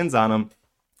gets his hands on them.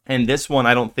 And this one,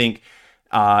 I don't think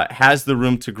has the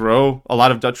room to grow. A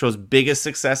lot of Dutrow's biggest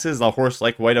successes, a horse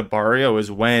like White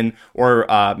Abario or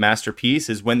Masterpiece,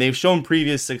 is when they've shown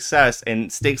previous success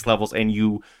and stakes levels, and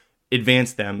you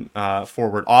advance them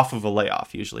forward off of a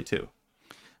layoff, usually too.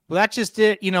 Well, that's just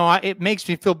it. It makes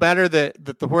me feel better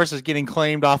that the horse is getting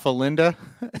claimed off of Linda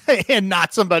and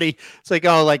not somebody. It's like,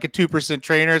 oh, like a 2%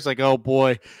 trainer. It's like, oh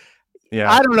boy.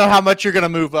 Yeah. I don't know how much you're going to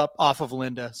move up off of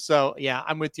Linda. So yeah,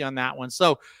 I'm with you on that one.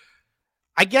 So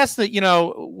I guess that,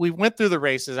 we went through the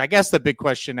races. I guess the big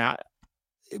question now,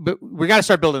 but we got to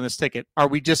start building this ticket. Are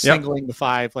we just singling the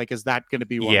 5? Like, is that going to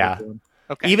be what we're doing?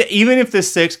 Okay. Even if the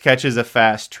 6 catches a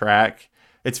fast track,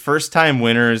 it's first time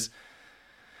winners.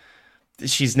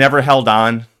 She's never held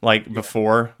on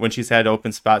before when she's had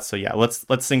open spots. So yeah,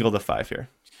 let's single the 5 here.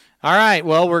 All right.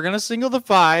 Well, we're going to single the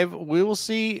 5. We will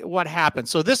see what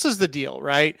happens. So this is the deal,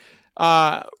 right?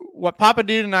 What Papa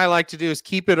Dude and I like to do is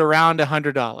keep it around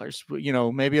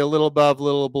 $100, maybe a little above, a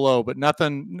little below, but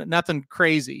nothing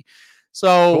crazy.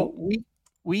 So cool.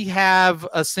 we have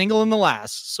a single in the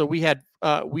last. So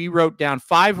we wrote down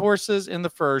 5 horses in the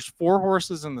first, 4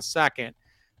 horses in the second,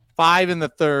 5 in the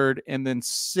third, and then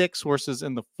 6 horses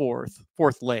in the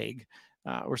fourth leg.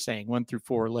 We're saying 1 through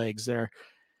 4 legs there.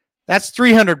 That's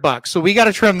 $300. So we got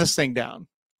to trim this thing down.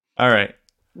 All right.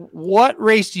 What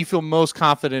race do you feel most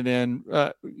confident in?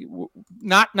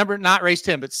 Not race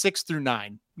 10, but 6 through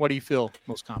 9. What do you feel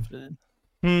most confident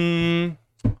in?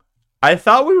 I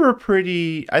thought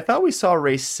we saw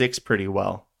race 6 pretty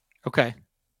well. Okay.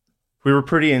 We were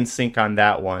pretty in sync on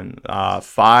that one.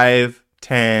 5,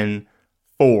 10,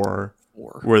 4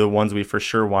 were the ones we for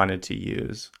sure wanted to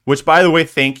use. Which, by the way,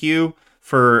 thank you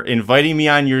for inviting me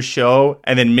on your show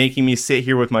and then making me sit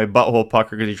here with my butthole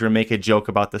pucker because you're going to make a joke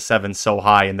about the 7 so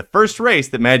high in the first race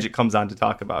that Magic comes on to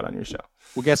talk about on your show.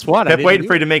 Well, guess what? I kept waiting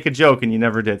for you to make a joke and you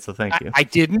never did, so thank you. I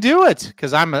didn't do it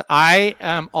because I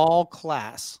am all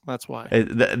class. That's why.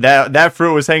 That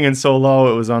fruit was hanging so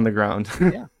low it was on the ground.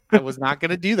 Yeah, I was not going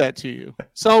to do that to you.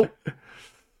 So,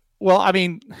 well, I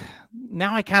mean,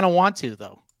 now I kind of want to,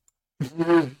 though.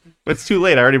 It's too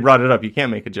late. I already brought it up. You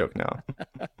can't make a joke now.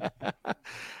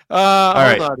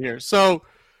 Hold on here. So,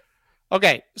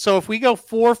 okay. So if we go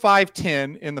 4, 5,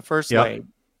 10 in the first leg,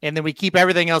 and then we keep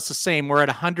everything else the same, we're at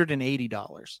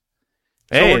 $180.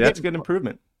 Hey, that's a good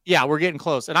improvement. Yeah, we're getting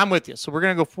close. And I'm with you. So we're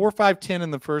going to go 4, 5, 10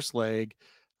 in the first leg.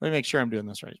 Let me make sure I'm doing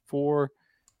this right. 4,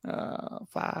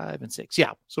 5, and 6.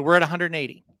 Yeah. So we're at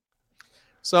 180.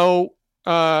 So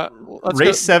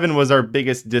race 7 was our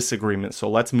biggest disagreement, so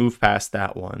let's move past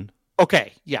that one.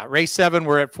 Okay, yeah, race 7,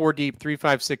 we're at 4 deep, 3,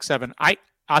 5, 6, 7.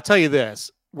 I'll tell you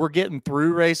this, we're getting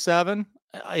through race 7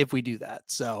 if we do that.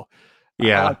 So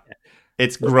yeah, like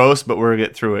it's gross, but we'll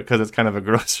get through it because it's kind of a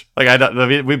gross.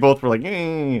 We both were like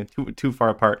too far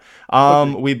apart.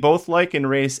 We both like in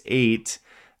race 8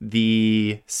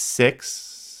 the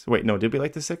 6. Wait, no, did we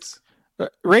like the 6?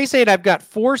 Race 8, I've got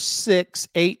 4, 6,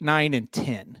 8, 9, and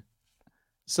 10.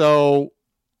 So,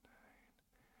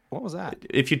 what was that?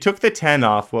 If you took the 10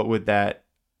 off, what would that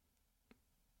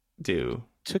do?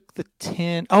 Took the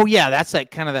 10. Oh, yeah, that's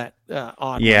kind of that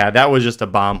odd. Yeah, that was just a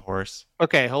bomb horse.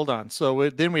 Okay, hold on. So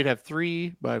then we'd have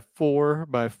 3 by 4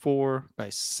 by 4 by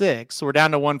 6. So we're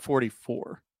down to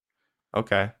 144.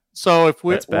 Okay. So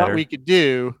what we could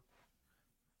do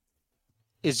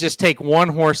is just take one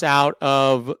horse out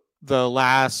of the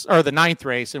last or the 9th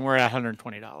race, and we're at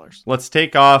 $120. Let's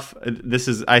take off.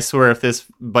 I swear, if this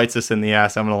bites us in the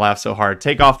ass, I'm going to laugh so hard.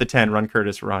 Take off the 10. Run,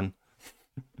 Curtis, run.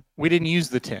 We didn't use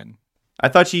the 10. I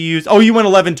thought you used. Oh, you went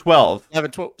 11, 12.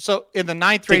 11, 12. So in the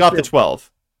 9th race, take off the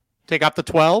 12. Take off the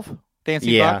 12.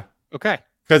 Dancing Buck? Okay.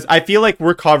 Because I feel like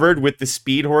we're covered with the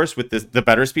speed horse, with the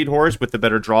better speed horse, with the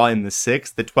better draw in the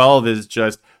 6. The 12 is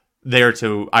just there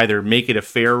to either make it a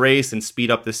fair race and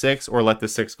speed up the 6, or let the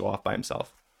 6 go off by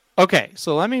himself. Okay,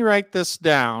 so let me write this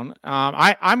down.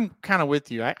 I'm kind of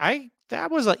with you. That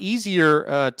was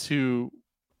easier to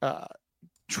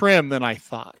trim than I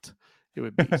thought it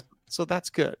would be. So that's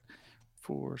good.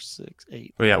 4, 6,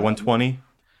 8. Oh yeah, 120.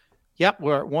 Yep,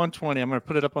 we're at 120. I'm going to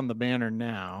put it up on the banner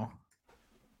now.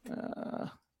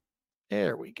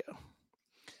 There we go.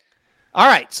 All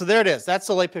right, so there it is. That's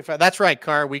the late pick 5. That's right,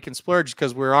 Car. We can splurge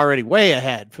because we're already way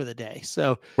ahead for the day.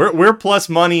 So we're plus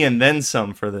money and then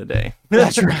some for the day.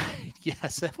 That's right.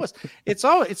 Yes, it's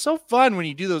so fun when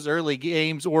you do those early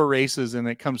games or races and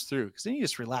it comes through because then you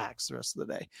just relax the rest of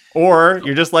the day. Or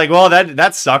you're just like, well,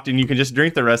 that sucked, and you can just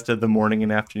drink the rest of the morning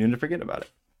and afternoon to forget about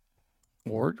it.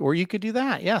 Or you could do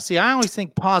that. Yeah. See, I always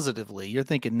think positively. You're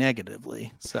thinking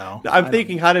negatively. So I'm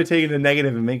thinking how to take it a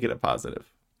negative and make it a positive.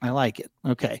 I like it.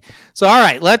 Okay. So, all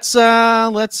right, let's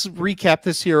recap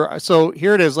this here. So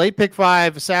here it is, late pick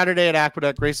 5, Saturday at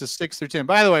Aqueduct, races 6 through 10.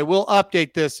 By the way, we'll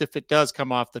update this if it does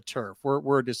come off the turf.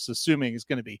 We're just assuming it's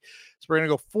going to be. So we're going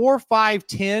to go 4, 5,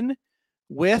 10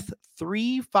 with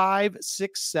 3, 5,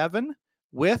 6, 7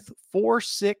 with 4,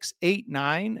 6, 8,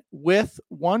 9 with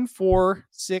 1, 4,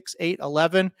 6, 8,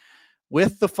 11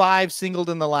 with the 5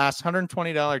 singled in the last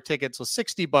 $120 ticket. So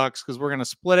 $60 because we're going to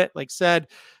split it. Like said,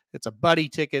 it's a buddy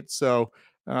ticket. So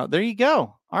there you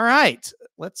go. All right.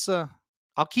 Let's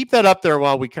I'll keep that up there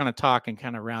while we kind of talk and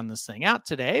kind of round this thing out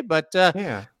today. But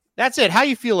Yeah. that's it. How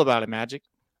you feel about it, Magic?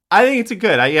 I think it's a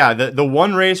good. The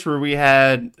one race where we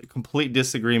had complete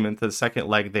disagreement, the second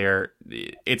leg there,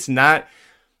 it's not.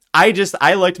 I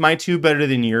liked my 2 better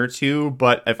than your 2,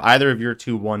 but if either of your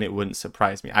 2 won, it wouldn't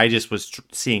surprise me. I just was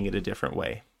seeing it a different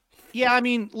way. Yeah, I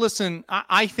mean, listen,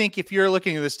 I think if you're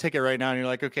looking at this ticket right now and you're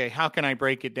like, okay, how can I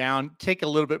break it down? Take a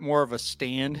little bit more of a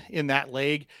stand in that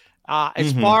leg.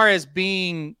 As far as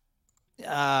being,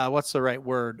 what's the right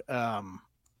word?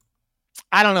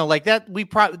 I don't know, like that.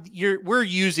 We're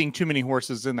using too many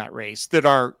horses in that race that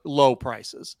are low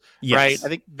prices, yes. Right? I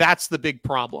think that's the big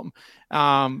problem.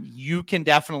 You can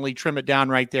definitely trim it down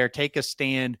right there. Take a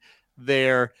stand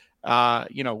there.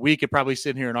 We could probably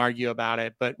sit here and argue about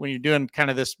it, but when you're doing kind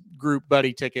of this group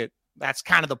buddy ticket, that's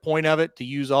kind of the point of it, to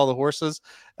use all the horses.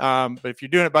 But if you're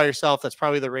doing it by yourself, that's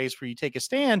probably the race where you take a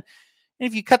stand. And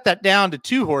if you cut that down to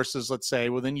 2 horses, let's say,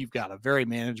 well, then you've got a very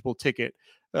manageable ticket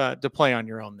to play on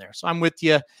your own there. So I'm with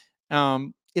you.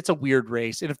 It's a weird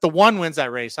race. And if the 1 wins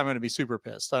that race, I'm going to be super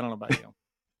pissed. I don't know about you.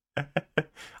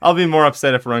 I'll be more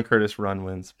upset if Run Curtis Run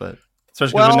wins, but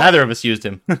especially because neither of us used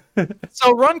him.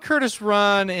 So Run Curtis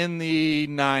Run in the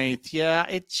 9th. Yeah,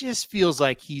 it just feels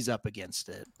like he's up against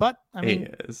it. But I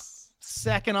mean,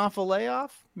 second off a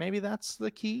layoff, maybe that's the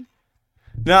key.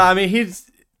 No, I mean, he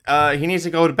needs to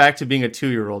go back to being a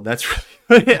 2-year-old. That's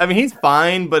really, I mean, he's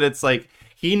fine, but it's like,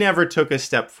 he never took a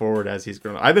step forward as he's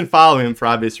grown. I've been following him for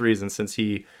obvious reasons since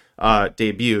he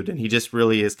debuted, and he just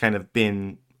really has kind of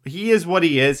been. He is what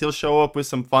he is. He'll show up with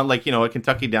some fun, like at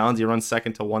Kentucky Downs, he runs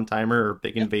second to One Timer or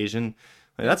Big Invasion.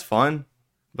 Like, that's fun,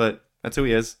 but that's who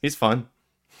he is. He's fun.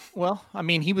 Well, I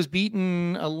mean, he was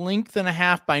beaten a length and a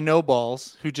half by No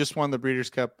Balls, who just won the Breeders'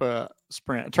 Cup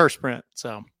turf sprint.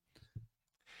 So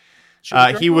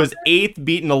he was 8th,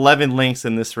 beaten 11 lengths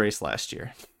in this race last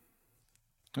year.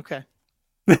 Okay.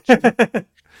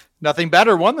 Nothing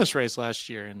better won this race last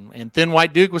year, and Thin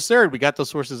White Duke was 3rd. We got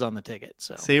those horses on the ticket.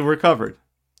 So see, we're covered.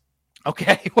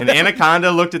 Okay. And Anaconda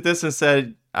looked at this and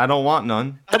said, "I don't want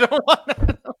none." I don't want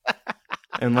none.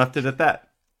 And left it at that.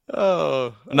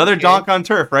 Oh, another donk on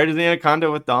turf, right? Is the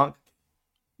Anaconda with donk?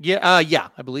 Yeah,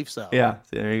 I believe so. Yeah,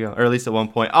 there you go. Or at least at one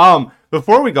point.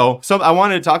 Before we go, I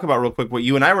wanted to talk about real quick what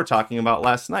you and I were talking about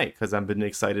last night, because I've been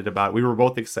excited about it. We were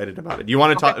both excited about it. Do you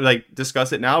want to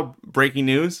discuss it now? Breaking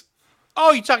news?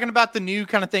 Oh, you talking about the new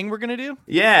kind of thing we're gonna do?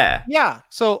 Yeah. Yeah.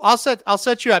 So I'll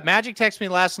set you up. Magic texted me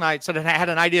last night, said I had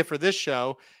an idea for this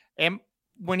show, and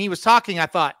when he was talking, I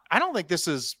thought, I don't think this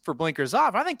is for Blinkers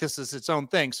Off. I think this is its own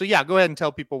thing. So yeah, go ahead and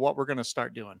tell people what we're gonna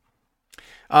start doing.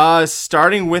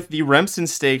 Starting with the Remsen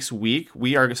Stakes week,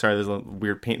 there's a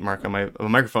weird paint mark on my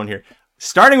microphone here.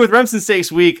 Starting with Remsen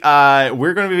Stakes week,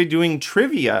 we're going to be doing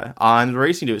trivia on the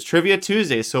Racing Dudes, Trivia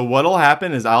Tuesday. So what'll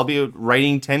happen is I'll be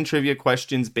writing 10 trivia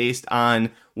questions based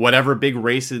on whatever big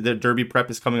race the Derby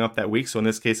prep is coming up that week. So in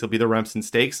this case, it'll be the Remsen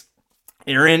Stakes.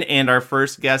 Aaron and our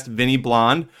first guest, Vinny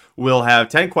Blonde, will have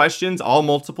 10 questions, all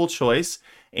multiple choice.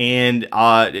 And,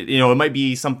 it might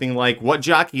be something like, what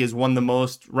jockey has won the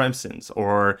most Remsens?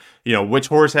 Or, which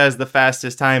horse has the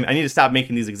fastest time? I need to stop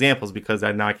making these examples because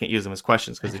now I can't use them as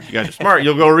questions, because if you guys are smart,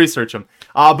 you'll go research them.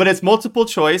 But it's multiple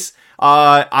choice.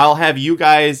 I'll have you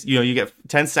guys, you get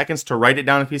 10 seconds to write it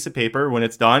down on a piece of paper. When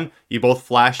it's done, you both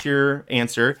flash your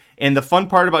answer. And the fun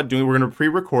part about we're going to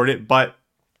pre-record it, but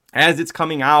as it's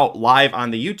coming out live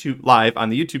on the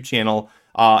YouTube channel,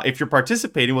 if you're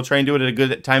participating, we'll try and do it at a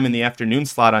good time in the afternoon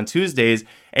slot on Tuesdays.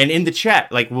 And in the chat,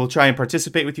 we'll try and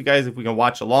participate with you guys if we can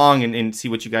watch along and see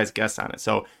what you guys guess on it.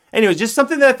 So anyways, just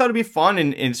something that I thought would be fun.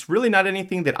 And it's really not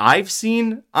anything that I've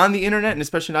seen on the internet, and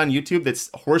especially not on YouTube, that's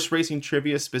horse racing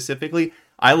trivia specifically.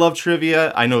 I love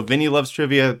trivia. I know Vinny loves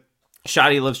trivia.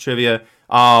 Shadi loves trivia.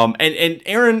 And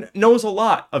Aaron knows a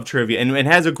lot of trivia and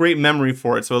has a great memory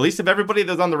for it. So at least of everybody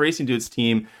that's on the Racing Dudes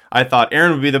team, I thought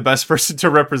Aaron would be the best person to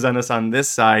represent us on this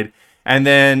side. And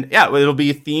then, it'll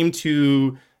be themed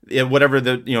to whatever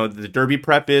the Derby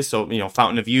prep is. So,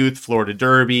 Fountain of Youth, Florida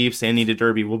Derby, San Anita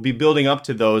Derby. We'll be building up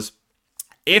to those.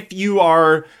 If you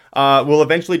are, we'll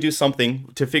eventually do something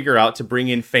to figure out to bring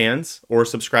in fans or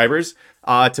subscribers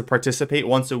to participate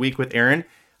once a week with Aaron.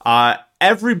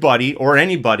 Everybody or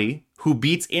anybody who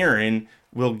beats Aaron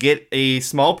will get a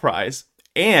small prize.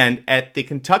 And at the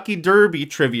Kentucky Derby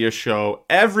trivia show,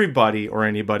 everybody or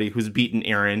anybody who's beaten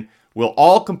Aaron will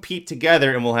all compete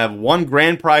together, and we'll have one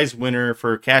grand prize winner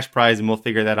for cash prize, and we'll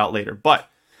figure that out later. But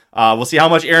we'll see how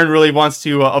much Aaron really wants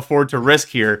to afford to risk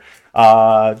here.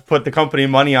 Put the company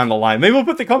money on the line. Maybe we'll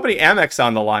put the company Amex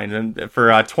on the line and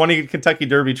for 20 Kentucky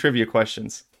Derby trivia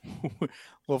questions.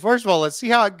 Well, first of all, let's see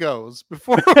how it goes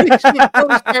before we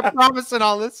start promising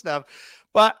all this stuff.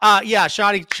 But yeah,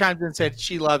 Shadi chimed in and said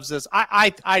she loves this.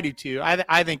 I do too.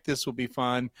 I think this will be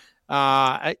fun.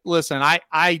 Listen,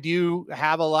 I do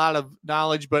have a lot of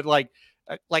knowledge, but like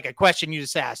a question you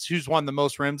just asked, who's won the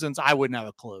most Remsons? I wouldn't have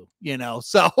a clue,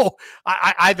 So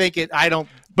I think it. I don't.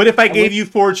 But if I gave you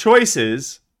 4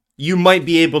 choices, you might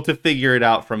be able to figure it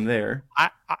out from there.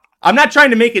 I'm not trying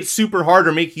to make it super hard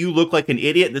or make you look like an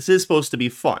idiot. This is supposed to be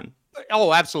fun.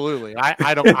 Oh, absolutely.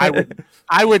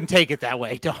 I wouldn't take it that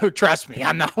way. Don't trust me.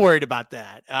 I'm not worried about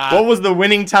that. What was the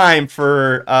winning time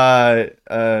for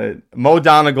Mo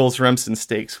Donegal's Remsen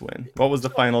Stakes win? What was the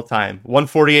final time?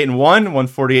 148-1,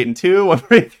 148-2,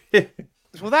 148.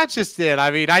 Well, that's just it.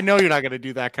 I mean, I know you're not going to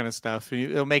do that kind of stuff.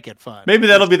 It'll make it fun. Maybe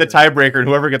that'll be the tiebreaker, and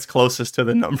whoever gets closest to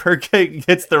the number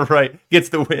gets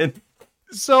the win.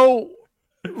 So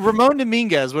Ramon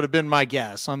Dominguez would have been my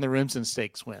guess on the Remsen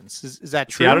Stakes wins. Is that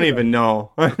true? See, I don't even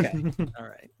know. Okay. All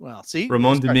right. Well, see.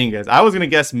 Ramon Dominguez. I was going to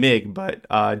guess Mig, but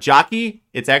jockey,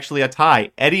 it's actually a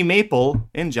tie. Eddie Maple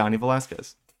and Johnny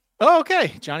Velasquez. Oh,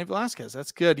 okay. Johnny Velasquez.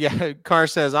 That's good. Yeah. Carr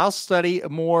says, I'll study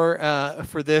more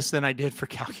for this than I did for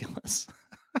calculus.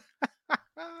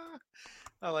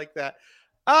 I like that.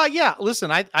 Yeah.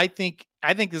 Listen, I think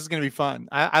this is going to be fun.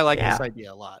 I like this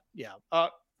idea a lot. Yeah.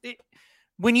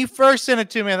 When you first sent it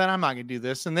to me, I thought, I'm not going to do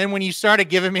this. And then when you started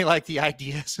giving me like the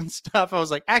ideas and stuff, I was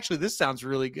like, actually, this sounds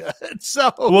really good.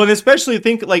 So, well, and especially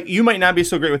think like you might not be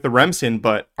so great with the Remsen,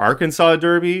 but Arkansas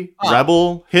Derby,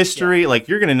 Rebel history, like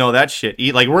you're going to know that shit.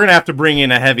 Like we're going to have to bring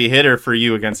in a heavy hitter for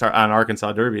you on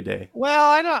Arkansas Derby Day.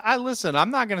 Well, listen, I'm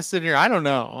not going to sit here. I don't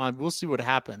know. We'll see what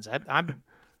happens.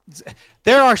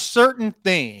 There are certain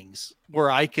things where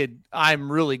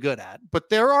I'm really good at, but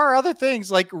there are other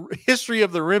things like history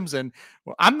of the Remsen.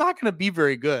 I'm not going to be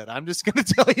very good. I'm just going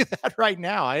to tell you that right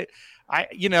now. I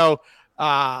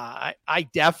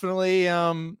definitely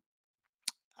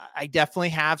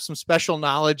have some special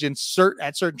knowledge at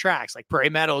certain tracks like Prairie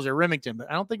Meadows or Remington, but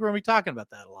I don't think we're going to be talking about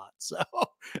that a lot. So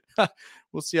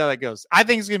we'll see how that goes. I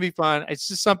think it's going to be fun. It's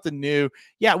just something new.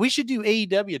 Yeah, we should do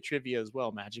AEW trivia as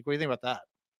well, Magic. What do you think about that?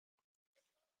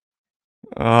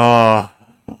 Oh,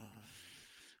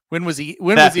 when was he?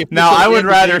 No, I would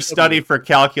rather study for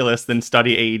calculus than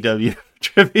study AEW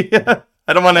trivia.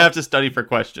 I don't want to have to study for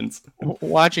questions.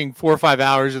 Watching 4 or 5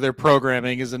 hours of their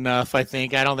programming is enough. I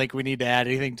don't think we need to add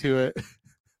anything to it.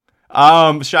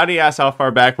 Shadi asked how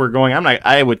far back we're going.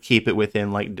 I would keep it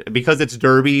within because it's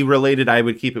Derby related. I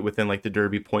would keep it within the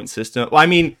Derby point system. No,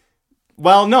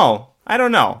 I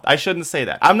don't know. I shouldn't say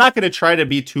that. I'm not going to try to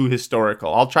be too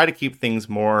historical. I'll try to keep things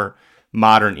more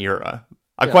modern era.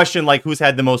 A question like who's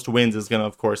had the most wins is going to,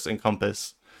 of course,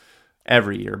 encompass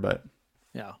every year, but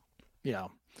yeah.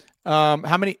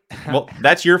 How many? Well,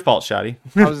 that's your fault, Shadi.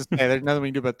 I was just saying, there's nothing we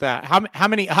can do about that. How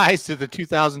many eyes did the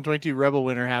 2022 Rebel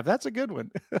winner have? That's a good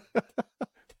one.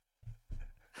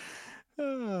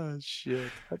 Oh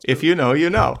shit! If you know, you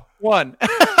know. One.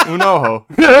 Unoho.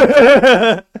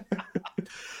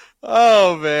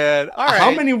 Oh man! All right.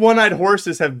 How many one-eyed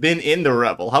horses have been in the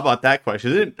Rebel? How about that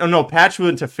question? Patch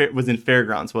was in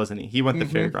Fairgrounds, wasn't he? He went the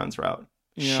Fairgrounds route.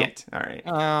 Yeah. Shit. All right.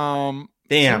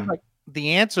 Damn. Like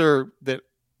the answer that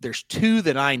there's 2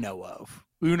 that I know of.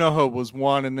 Unoho was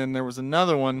one, and then there was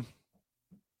another one.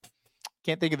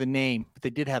 Can't think of the name, but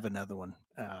they did have another one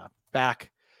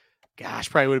back. Gosh,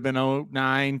 probably would have been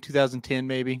 2009, 2010,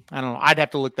 maybe. I don't know. I'd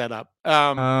have to look that up.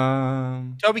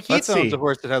 Toby Keith owns a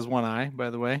horse that has one eye,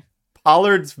 by the way.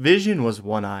 Pollard's Vision was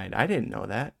one-eyed. I didn't know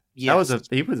that. Yes.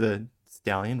 He was a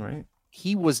stallion, right?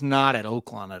 He was not at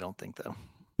Oaklawn, I don't think, though.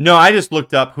 No, I just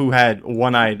looked up who had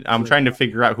one-eyed. I'm trying to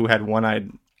figure out who had one-eyed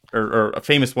or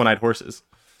famous one-eyed horses.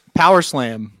 Power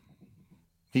Slam.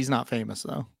 He's not famous,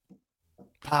 though.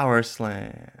 Power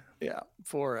Slam. Yeah,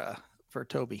 for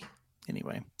Toby.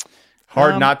 Anyway.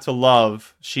 Hard Not to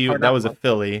Love. That was a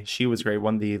filly. She was great.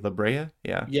 Won the La Brea.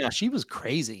 Yeah. Yeah, she was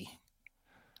crazy.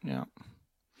 Yeah.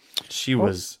 She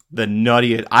was the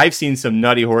nuttiest. I've seen some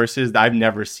nutty horses. I've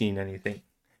never seen anything.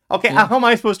 Okay, how am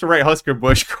I supposed to write Husker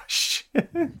Bush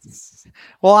questions?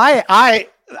 Well,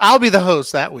 I'll be the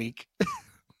host that week.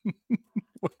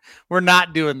 We're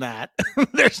not doing that.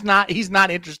 He's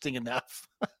not interesting enough.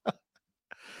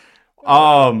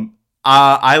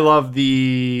 I love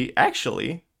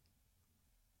actually.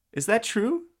 Is that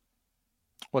true?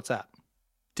 What's that?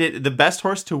 Did the best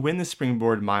horse to win the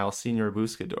Springboard Mile, Senior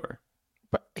Buscador?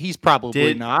 But he's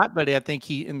probably not, but I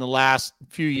think in the last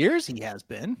few years he has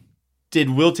been. Did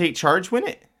Will Take Charge win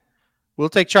it? Will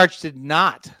Take Charge did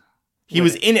not. He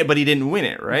was in it, but he didn't win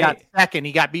it, right? He got second.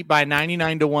 He got beat by a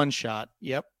 99-1 shot.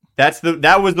 Yep.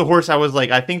 That was the horse I was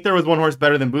like, I think there was one horse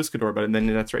better than Buscador, but then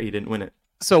that's right, he didn't win it.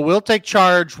 So Will Take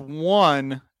Charge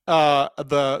won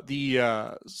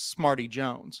the Smarty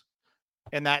Jones,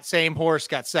 and that same horse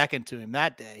got second to him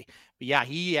that day. But yeah,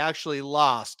 he actually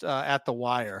lost at the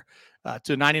wire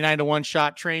to a 99-1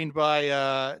 shot trained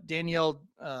by Danielle.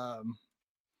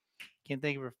 Can't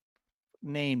think of her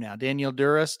name now. Danielle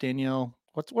Duras. Danielle,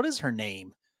 what is her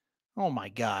name? Oh my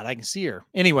God, I can see her.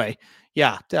 Anyway,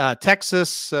 yeah,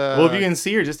 Texas. Well, if you can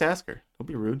see her, just ask her. Don't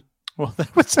be rude. Well,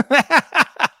 that was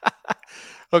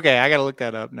okay. I got to look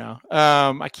that up now.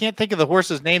 I can't think of the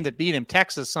horse's name that beat him.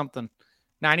 Texas something.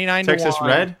 99 Texas to 1.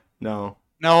 Red? No,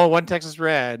 it wasn't Texas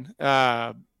Red.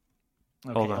 Okay,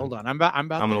 hold on. I'm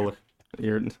gonna look.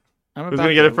 Who's about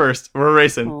gonna get it first? We're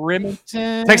racing.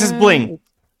 Remington. Texas Bling.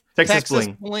 Texas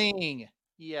Bling. Bling.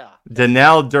 Yeah.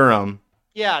 Danielle Durham.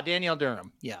 Yeah, Danielle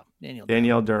Durham. Yeah,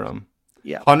 Danielle Durham.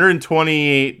 Yeah.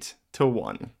 128 to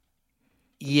 1.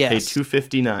 Yes. Pay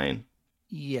 259.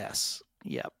 Yes.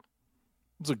 Yep. It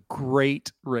was a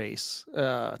great race.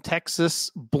 Texas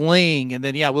Bling. And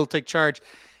then, We'll Take Charge.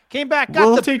 Came back.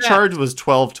 We'll Take Charge was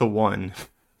 12 to 1.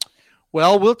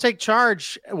 Well, We'll Take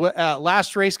Charge.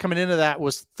 Last race coming into that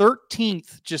was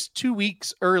 13th, just 2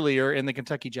 weeks earlier in the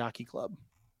Kentucky Jockey Club.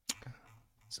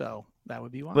 So that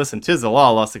would be one. Listen, 'tis the law.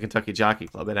 Lost the Kentucky Jockey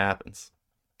Club. It happens.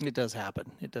 It does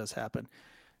happen.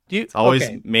 It's always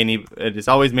It is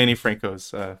always Manny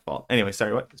Franco's fault. Anyway,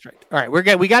 sorry. What? That's right. All right,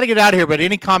 we got to get out of here. But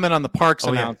any comment on the Parks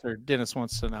announcer? Yeah. Dennis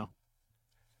wants to know.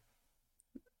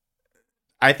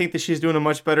 I think that she's doing a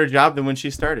much better job than when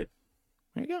she started.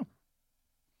 There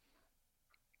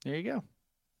you go.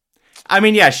 I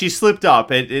mean, yeah, she slipped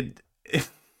up.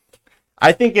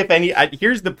 I think if any,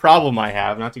 here's the problem I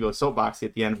have, not to go soapboxy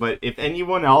at the end, but if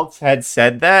anyone else had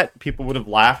said that, people would have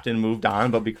laughed and moved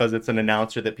on. But because it's an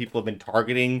announcer that people have been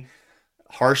targeting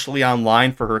harshly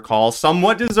online for her calls,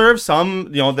 somewhat deserves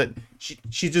some, that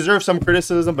she deserves some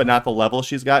criticism, but not the level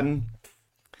she's gotten.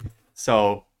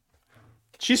 So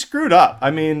she screwed up. I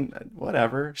mean,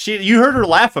 whatever. You heard her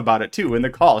laugh about it too in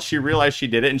the call. She realized she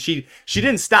did it, and she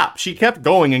didn't stop. She kept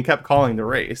going and kept calling the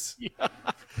race. Yeah.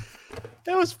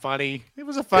 It was funny. It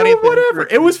was a funny thing. Whatever.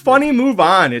 It was funny. Move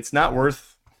on. It's not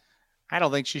worth. I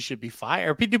don't think she should be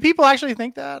fired. Do people actually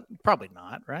think that? Probably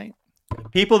not, right?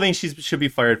 People think she should be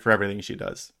fired for everything she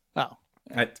does. Oh.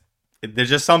 There's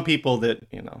just some people that,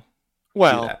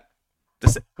 Well,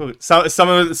 some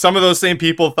of those same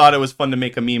people thought it was fun to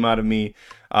make a meme out of me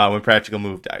when Practical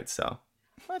Move died. So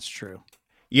that's true.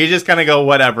 You just kind of go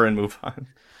whatever and move on.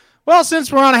 Well,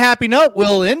 since we're on a happy note,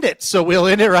 we'll end it. So we'll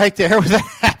end it right there with a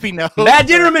happy note. Matt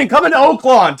Dinnerman coming to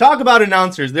Oaklawn. Talk about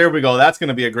announcers. There we go. That's going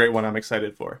to be a great one. I'm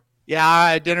excited for.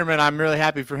 Yeah, Dinnerman, I'm really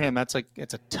happy for him. It's a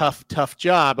tough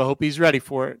job. I hope he's ready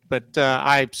for it. But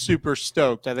I'm super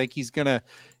stoked. I think he's gonna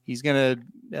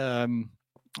love it.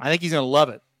 I think he's gonna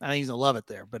love it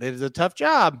there. But it is a tough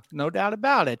job, no doubt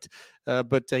about it.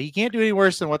 But he can't do any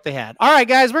worse than what they had. All right,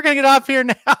 guys, we're going to get off here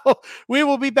now. We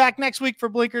will be back next week for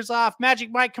Blinkers Off. Magic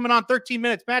Mike coming on 13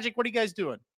 minutes. Magic, what are you guys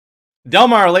doing? Del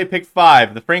Mar, late pick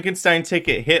 5. The Frankenstein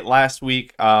ticket hit last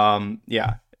week.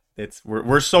 Yeah,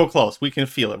 we're so close. We can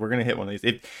feel it. We're going to hit one of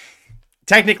these.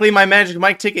 Technically, my Magic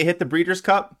Mike ticket hit the Breeders'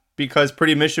 Cup because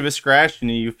Pretty Mischievous scratched,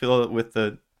 and you feel it with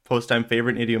the post-time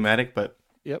favorite Idiomatic. But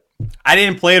yep, I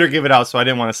didn't play it or give it out, so I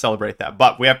didn't want to celebrate that.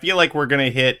 But I feel like we're going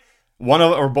to hit one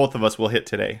of or both of us will hit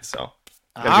today. So,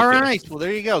 all right. Well,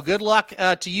 there you go. Good luck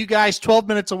to you guys. 12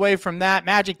 minutes away from that.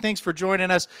 Magic, thanks for joining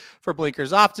us for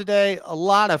Blinkers Off today. A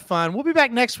lot of fun. We'll be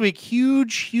back next week.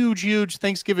 Huge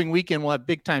Thanksgiving weekend. We'll have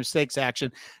big time stakes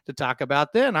action to talk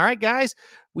about then. All right, guys.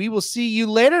 We will see you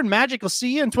later. And Magic will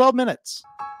see you in 12 minutes.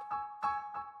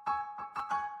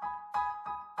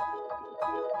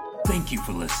 Thank you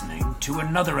for listening to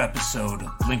another episode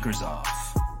of Blinkers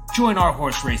Off. Join our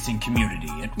horse racing community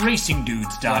at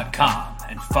racingdudes.com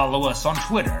and follow us on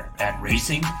Twitter at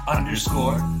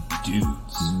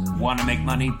racing_dudes. Want to make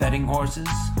money betting horses?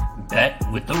 Bet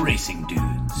with the Racing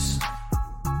Dudes.